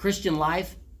 The Christian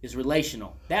life is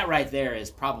relational. That right there is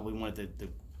probably one of the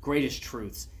greatest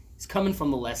truths. It's coming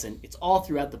from the lesson. It's all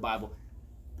throughout the Bible.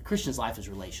 The Christian's life is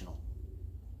relational.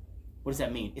 What does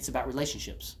that mean? It's about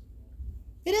relationships.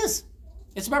 It is.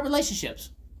 It's about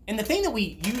relationships. And the thing that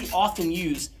we often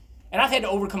use, and I've had to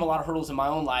overcome a lot of hurdles in my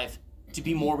own life to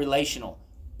be more relational.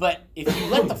 But if you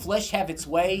let the flesh have its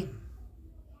way,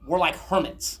 we're like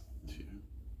hermits.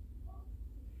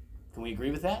 Can we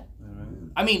agree with that?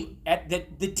 I mean, at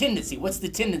the tendency, what's the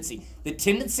tendency? The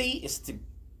tendency is to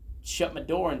shut my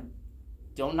door and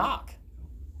don't knock.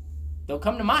 Don't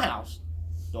come to my house.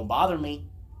 Don't bother me.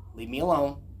 Leave me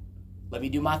alone. Let me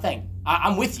do my thing.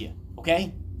 I'm with you,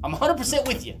 Okay? I'm 100%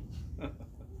 with you.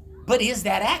 But is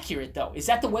that accurate, though? Is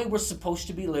that the way we're supposed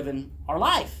to be living our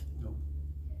life? No.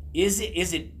 Is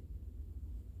it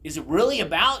really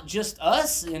about just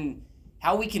us and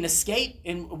how we can escape?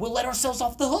 And we'll let ourselves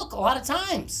off the hook a lot of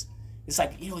times. It's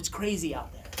like, it's crazy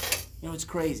out there. It's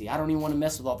crazy. I don't even want to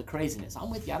mess with all the craziness.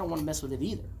 I'm with you. I don't want to mess with it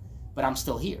either. But I'm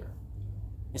still here.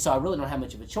 And so I really don't have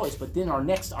much of a choice. But then our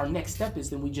next step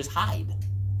is then we just hide.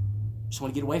 Just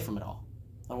want to get away from it all.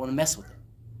 I don't want to mess with it.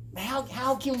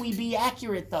 How can we be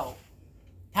accurate, though?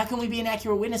 How can we be an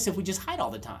accurate witness if we just hide all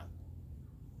the time?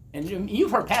 And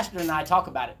you've heard Pastor and I talk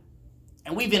about it.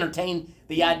 And we've entertained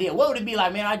the idea. What would it be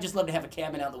like, man, I'd just love to have a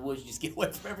cabin out in the woods, just get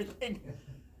away from everything.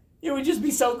 It would just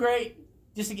be so great.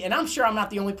 And I'm sure I'm not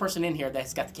the only person in here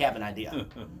that's got the cabin idea.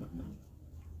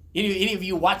 Any of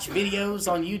you watch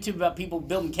videos on YouTube about people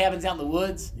building cabins out in the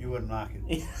woods? You wouldn't like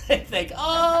it. Think,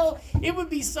 it would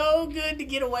be so good to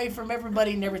get away from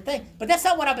everybody and everything. But that's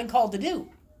not what I've been called to do.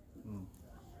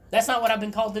 That's not what I've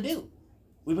been called to do.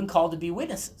 We've been called to be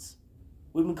witnesses.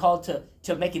 We've been called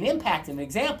to make an impact and an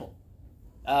example.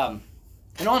 And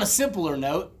on a simpler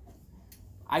note,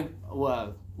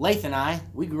 Lath and I,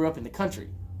 we grew up in the country.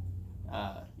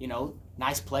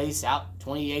 Nice place out,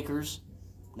 20 acres,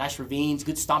 nice ravines,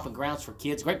 good stomping grounds for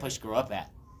kids, great place to grow up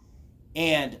at.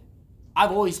 And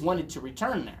I've always wanted to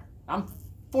return there. I'm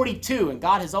 42, and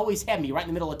God has always had me right in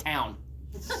the middle of town.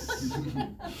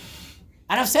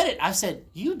 And I've said it. I've said,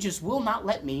 you just will not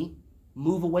let me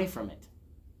move away from it.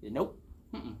 Nope.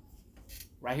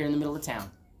 Right here in the middle of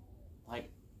town. Like,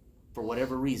 for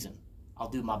whatever reason, I'll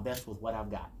do my best with what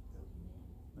I've got.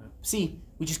 See,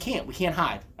 we just can't. We can't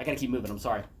hide. I got to keep moving. I'm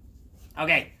sorry.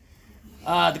 Okay.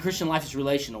 The Christian life is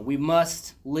relational. We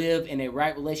must live in a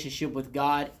right relationship with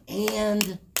God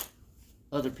and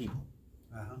other people.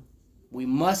 We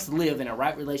must live in a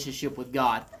right relationship with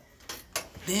God.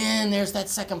 Then there's that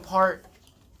second part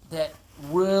that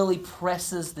really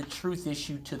presses the truth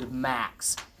issue to the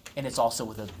max, and it's also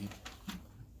with other people.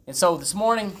 And so this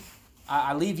morning,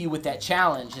 I leave you with that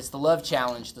challenge. It's the love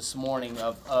challenge this morning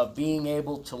of being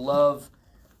able to love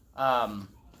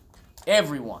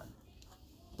everyone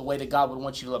the way that God would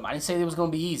want you to love them. I didn't say it was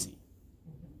going to be easy.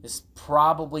 It's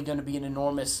probably going to be an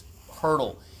enormous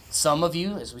hurdle. Some of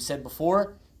you, as we said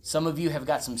before, some of you have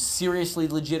got some seriously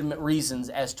legitimate reasons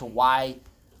as to why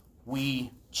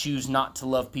we choose not to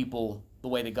love people the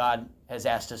way that God has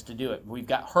asked us to do it. We've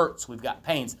got hurts, we've got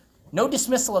pains. No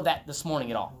dismissal of that this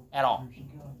morning at all.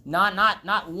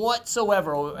 Not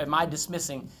whatsoever am I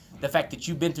dismissing the fact that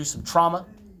you've been through some trauma.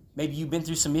 Maybe you've been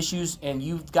through some issues and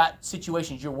you've got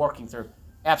situations you're working through.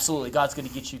 Absolutely, God's going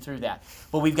to get you through that.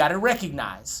 But we've got to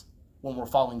recognize when we're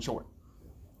falling short.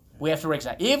 We have to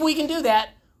recognize. If we can do that,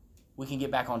 we can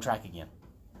get back on track again.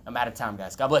 I'm out of time,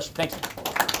 guys. God bless you. Thank you.